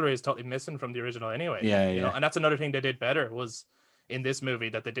whole rivalry is totally missing from the original anyway. Yeah, you know, and that's another thing they did better was in this movie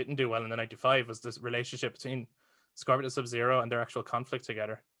that they didn't do well in the 95 was this relationship between Scorpion and Sub-Zero and their actual conflict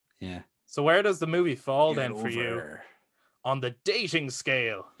together. Yeah. So where does the movie fall then for you on the dating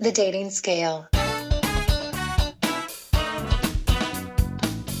scale? The dating scale.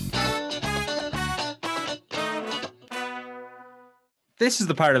 This is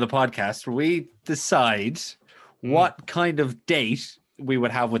the part of the podcast where we decide what kind of date we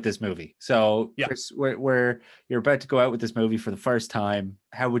would have with this movie. So, Chris, where you're about to go out with this movie for the first time,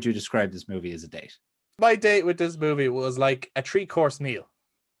 how would you describe this movie as a date? My date with this movie was like a 3-course meal.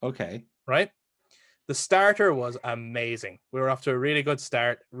 Okay. Right? The starter was amazing. We were off to a really good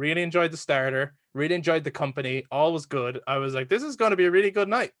start. Really enjoyed the starter. Really enjoyed the company. All was good. I was like, this is going to be a really good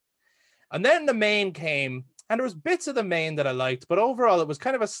night. And then the main came, and there was bits of the main that I liked, but overall it was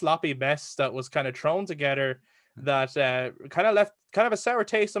kind of a sloppy mess that was kind of thrown together that kind of left kind of a sour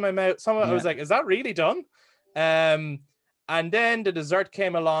taste in my mouth. I was like, is that really done? And then the dessert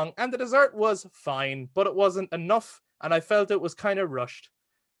came along, and the dessert was fine, but it wasn't enough, and I felt it was kind of rushed.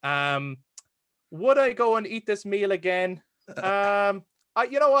 Would I go and eat this meal again? You know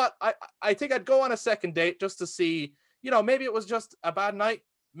what? I think I'd go on a second date just to see, maybe it was just a bad night.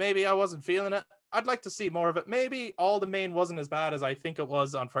 Maybe I wasn't feeling it. I'd like to see more of it. Maybe all the main wasn't as bad as I think it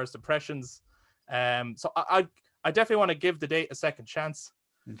was on first impressions. So I definitely want to give the date a second chance.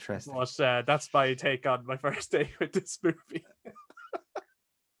 Interesting. But that's my take on my first date with this movie.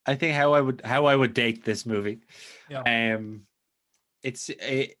 I think how I would date this movie. Yeah.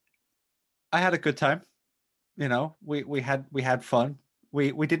 I had a good time. We had fun.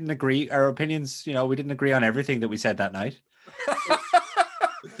 We didn't agree. Our opinions, we didn't agree on everything that we said that night.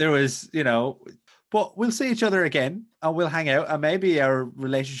 There was, but we'll see each other again and we'll hang out and maybe our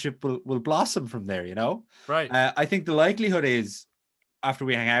relationship will blossom from there, Right. I think the likelihood is after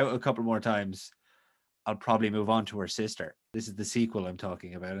we hang out a couple more times, I'll probably move on to her sister. This is the sequel I'm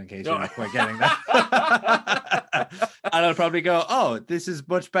talking about, in case you're not quite getting that. And I'll probably go, oh, this is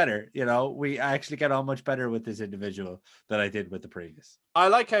much better. We actually get on much better with this individual than I did with the previous. I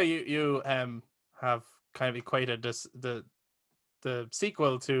like how you have kind of equated the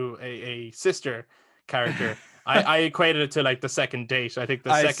sequel to a sister character. I equated it to like the second date. I think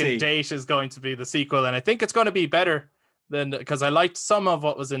the second date is going to be the sequel, and I think it's going to be better than, because I liked some of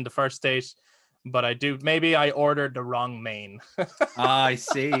what was in the first date, but maybe I ordered the wrong main. I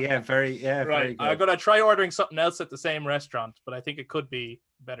see. Yeah, right. Very good. I'm gonna try ordering something else at the same restaurant, but I think it could be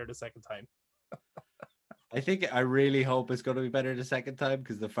better the second time. I really hope it's going to be better the second time,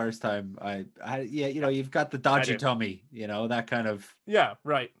 because the first time you've got the dodgy tummy, that kind of. Yeah,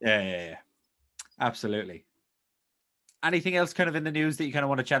 right. Yeah. Absolutely. Anything else kind of in the news that you kind of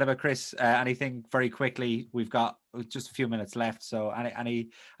want to chat about, Chris? Anything very quickly? We've got just a few minutes left. So any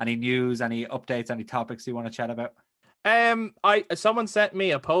news, any updates, any topics you want to chat about? Someone sent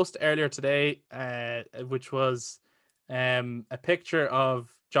me a post earlier today, which was a picture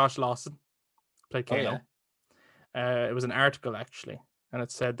of Josh Lawson, played Kano. Oh, yeah. It was an article actually, and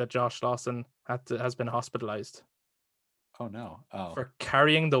it said that Josh Lawson has been hospitalized. Oh no! For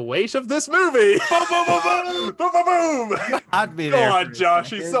carrying the weight of this movie. Boom, boom, boom, boom, boom, boom, boom. Go on, Josh.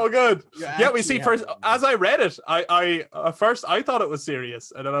 He's so good. Yeah, we see first. As I read it, I at first I thought it was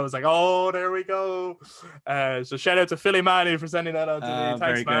serious, and then I was like, "Oh, there we go." So shout out to Philly Manny for sending that out to me.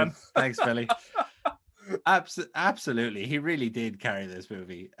 Thanks, man. Good. Thanks, Philly. Absolutely, he really did carry this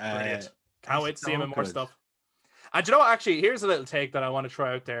movie. Can't wait to see him in more stuff. And you know what? Actually, here's a little take that I want to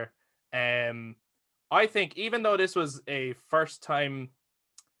try out there. I think even though this was a first-time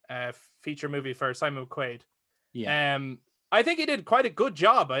feature movie for Simon McQuaid, I think he did quite a good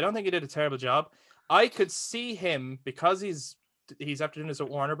job. I don't think he did a terrible job. I could see him, because he's after doing this with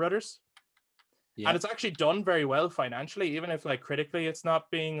Warner Brothers, and it's actually done very well financially, even if like critically it's not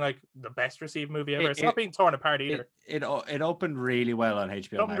being like the best received movie ever. It's not being torn apart either. It opened really well on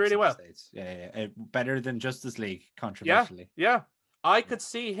HBO. It opened really well. Yeah. Better than Justice League, controversially. Yeah. I could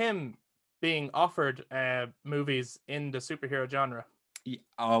see him being offered movies in the superhero genre.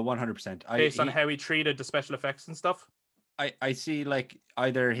 100%. Based on how he treated the special effects and stuff. I see like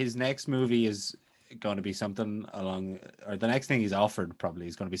either his next movie is going to be something along, or the next thing he's offered probably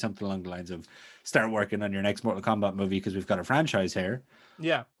is going to be something along the lines of start working on your next Mortal Kombat movie because we've got a franchise here.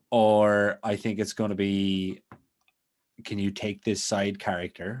 Yeah. Or I think it's going to be, can you take this side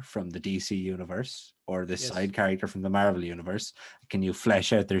character from the DC universe or this side character from the Marvel universe? Can you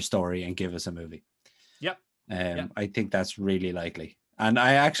flesh out their story and give us a movie? Yeah. I think that's really likely. And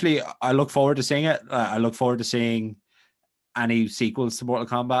I look forward to seeing it. I look forward to seeing any sequels to Mortal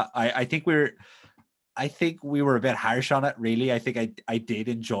Kombat. I think we were a bit harsh on it, really. I think I did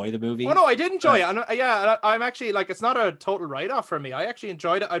enjoy the movie. Oh no, I did enjoy it. And yeah, I'm actually like, it's not a total write-off for me. I actually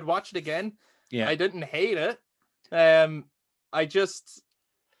enjoyed it. I'd watch it again. Yeah. I didn't hate it. I just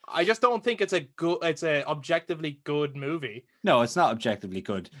don't think it's a objectively good movie. No, it's not objectively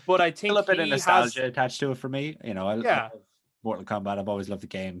good. But I think a bit of nostalgia attached to it for me. You know, I love Mortal Kombat. I've always loved the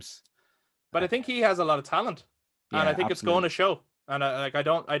games. But I think he has a lot of talent, and I think absolutely. it's going to show. And I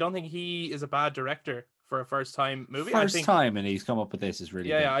don't think he is a bad director for a first time movie. First time, and he's come up with this is really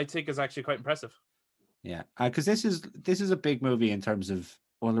good. Yeah, I think it's actually quite impressive. Yeah, because this is a big movie in terms of,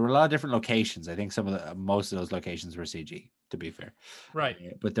 well, there were a lot of different locations. I think most of those locations were CG, to be fair.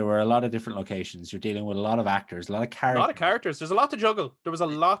 Right. But there were a lot of different locations. You're dealing with a lot of actors, a lot of characters. A lot of characters. There's a lot to juggle. There was a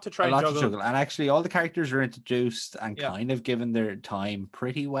lot to try and juggle. And actually, all the characters are introduced and kind of given their time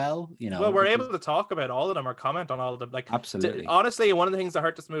pretty well. You know. Well, we're able to talk about all of them or comment on all of them. Like, absolutely. Honestly, one of the things that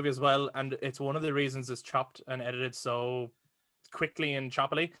hurt this movie as well, and it's one of the reasons it's chopped and edited so quickly and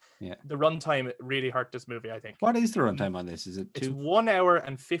choppily. Yeah. The runtime really hurt this movie, I think. What is the runtime on this? Is it It's 1 hour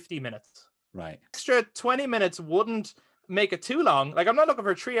and 50 minutes. Right. Extra 20 minutes wouldn't make it too long. Like, I'm not looking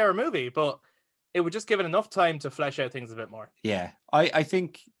for a 3-hour movie, but it would just give it enough time to flesh out things a bit more. Yeah. I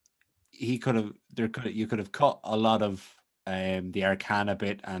think you could have cut a lot of the Arcana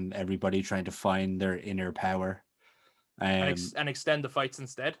bit and everybody trying to find their inner power. And extend the fights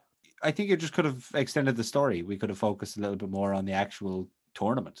instead. I think it just could have extended the story. We could have focused a little bit more on the actual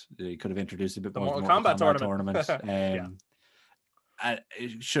tournament. You could have introduced a bit more Mortal Kombat tournament.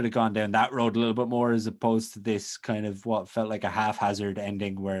 It should have gone down that road a little bit more, as opposed to this kind of what felt like a haphazard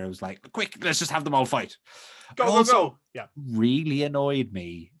ending where it was like, quick, let's just have them all fight. Go. Yeah. Really annoyed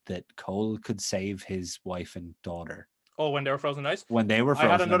me that Cole could save his wife and daughter. Oh, when they were frozen ice? When they were frozen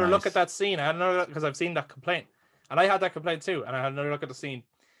I had another look at that scene. I had another, because I've seen that complaint. And I had that complaint too. And I had another look at the scene.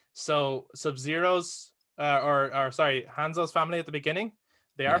 So Sub-Zero's, Hanzo's family at the beginning,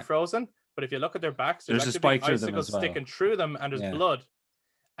 they are frozen. But if you look at their backs, there's a spike icicles sticking through them, and there's blood.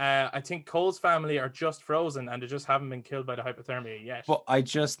 I think Cole's family are just frozen, and they just haven't been killed by the hypothermia yet. But I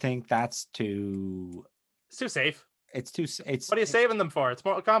just think that's too... It's too safe. It's what are you saving them for? It's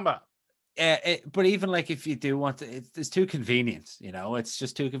Mortal Kombat. But even like if you do want to, it's too convenient. You know, it's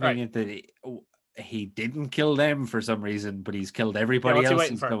just too convenient that he didn't kill them for some reason, but he's killed everybody else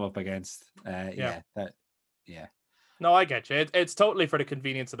he's come up against. No, I get you. It's totally for the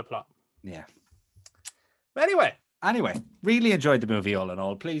convenience of the plot. Yeah. But anyway, really enjoyed the movie all in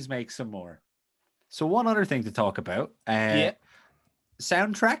all. Please make some more. So one other thing to talk about.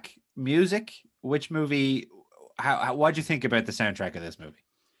 Soundtrack, music. Which movie? What'd you think about the soundtrack of this movie?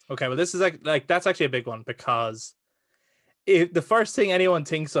 Okay, well, this is like that's actually a big one, because the first thing anyone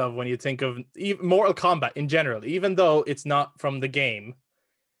thinks of when you think of Mortal Kombat in general, even though it's not from the game,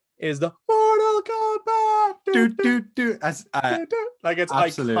 is the Mortal Kombat. Like, it's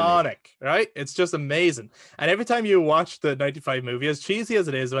absolutely iconic, right? It's just amazing. And every time you watch the 95 movie, as cheesy as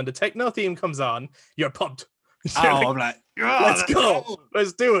it is, when the techno theme comes on, you're pumped. I'm like, let's go.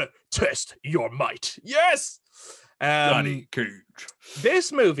 Let's do it. Test your might. Yes. Johnny Cage.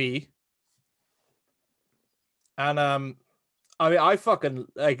 This movie, and I mean, I fucking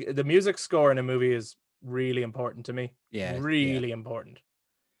like the music score in a movie is really important to me. Yeah, really important.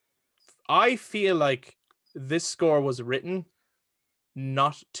 I feel like this score was written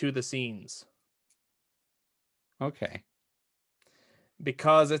not to the scenes. Okay.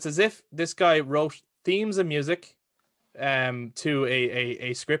 Because it's as if this guy wrote themes and music to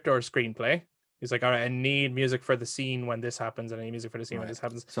a script or a screenplay. He's like, all right, I need music for the scene when this happens, and I need music for the scene when this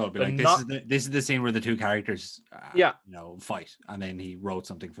happens. So it'd be like, this is the scene where the two characters fight, and then he wrote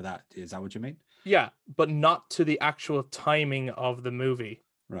something for that. Is that what you mean? Yeah, but not to the actual timing of the movie.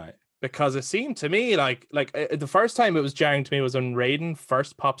 Right. Because it seemed to me like the first time it was jarring to me was when Raiden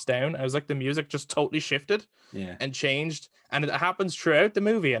first pops down. I was like, the music just totally shifted and changed. And it happens throughout the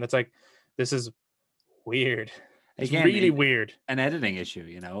movie. And it's like, this is weird. It's really weird. An editing issue,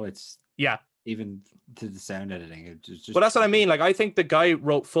 you know, it's even to the sound editing. It's just, well, that's what I mean. Like, I think the guy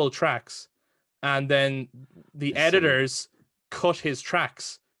wrote full tracks, and then the editors cut his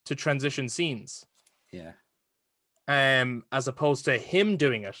tracks to transition scenes. Yeah. As opposed to him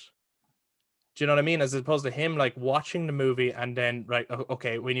doing it. Do you know what I mean? As opposed to him like watching the movie and then, right,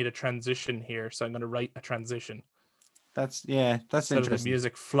 okay, we need a transition here, so I'm going to write a transition. That's so interesting. The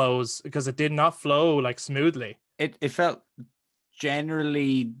music flows, because it did not flow like smoothly. It felt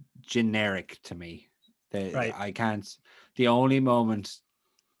generally generic to me. The only moment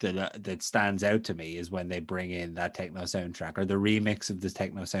that stands out to me is when they bring in that techno soundtrack or the remix of the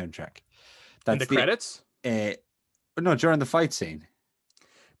techno soundtrack. That's in the credits. No, during the fight scene.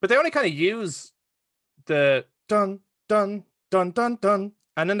 But they only kind of use the dun dun dun dun dun,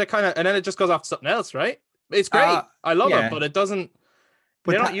 and then it just goes off to something else, right? It's great. I love it, but it doesn't.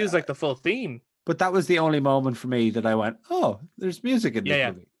 But they don't use like the full theme. But that was the only moment for me that I went, "Oh, there's music in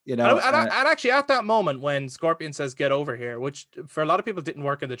this movie." You know, and actually at that moment when Scorpion says "Get over here," which for a lot of people didn't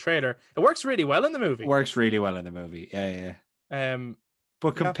work in the trailer, it works really well in the movie. Works really well in the movie, yeah.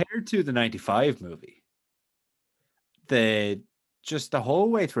 But compared to the '95 movie, the whole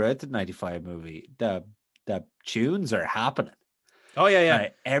way throughout the '95 movie, the tunes are happening. Oh yeah.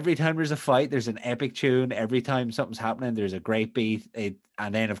 Every time there's a fight, there's an epic tune. Every time something's happening, there's a great beat.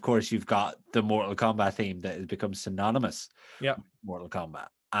 And then of course you've got the Mortal Kombat theme that has become synonymous. Yeah, Mortal Kombat.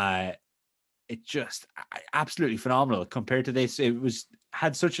 It just absolutely phenomenal compared to this. It was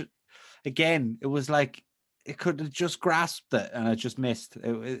like it could have just grasped it and it just missed.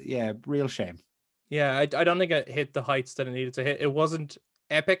 Real shame. Yeah, I don't think it hit the heights that it needed to hit. It wasn't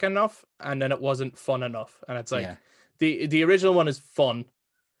epic enough, and then it wasn't fun enough. And it's like the original one is fun,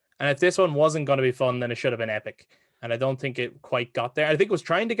 and if this one wasn't going to be fun, then it should have been epic. And I don't think it quite got there. I think it was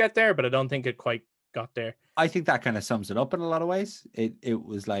trying to get there, but I don't think it quite got there. I think that kind of sums it up in a lot of ways. It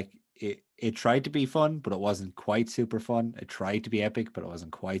was like it tried to be fun, but it wasn't quite super fun. It tried to be epic, but it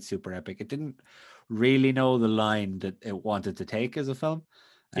wasn't quite super epic. It didn't really know the line that it wanted to take as a film.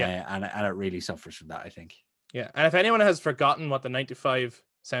 And it really suffers from that, I think. Yeah, and if anyone has forgotten what the '95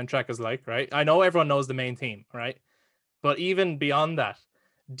 soundtrack is like, right? I know everyone knows the main theme, right? But even beyond that,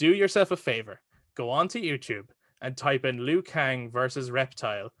 do yourself a favor. Go onto YouTube and type in Liu Kang versus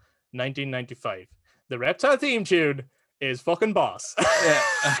Reptile 1995. The Reptile theme tune is fucking boss. Yeah.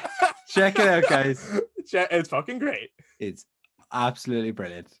 Check it out, guys. It's fucking great. It's absolutely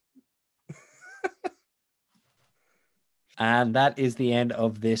brilliant. And that is the end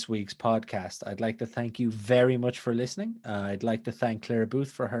of this week's podcast. I'd like to thank you very much for listening. I'd like to thank Claire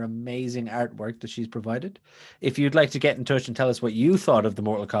Booth for her amazing artwork that she's provided. If you'd like to get in touch and tell us what you thought of the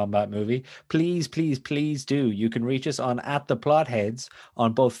Mortal Kombat movie, please do. You can reach us on @theplotheads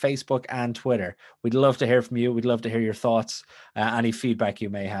on both Facebook and Twitter. We'd love to hear from you. We'd love to hear your thoughts, any feedback you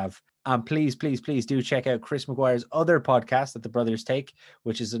may have. And please do check out Chris McGuire's other podcast that The Brothers Take,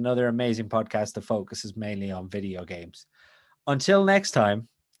 which is another amazing podcast that focuses mainly on video games. Until next time,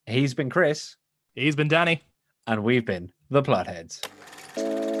 he's been Chris. He's been Danny. And we've been The Plotheads.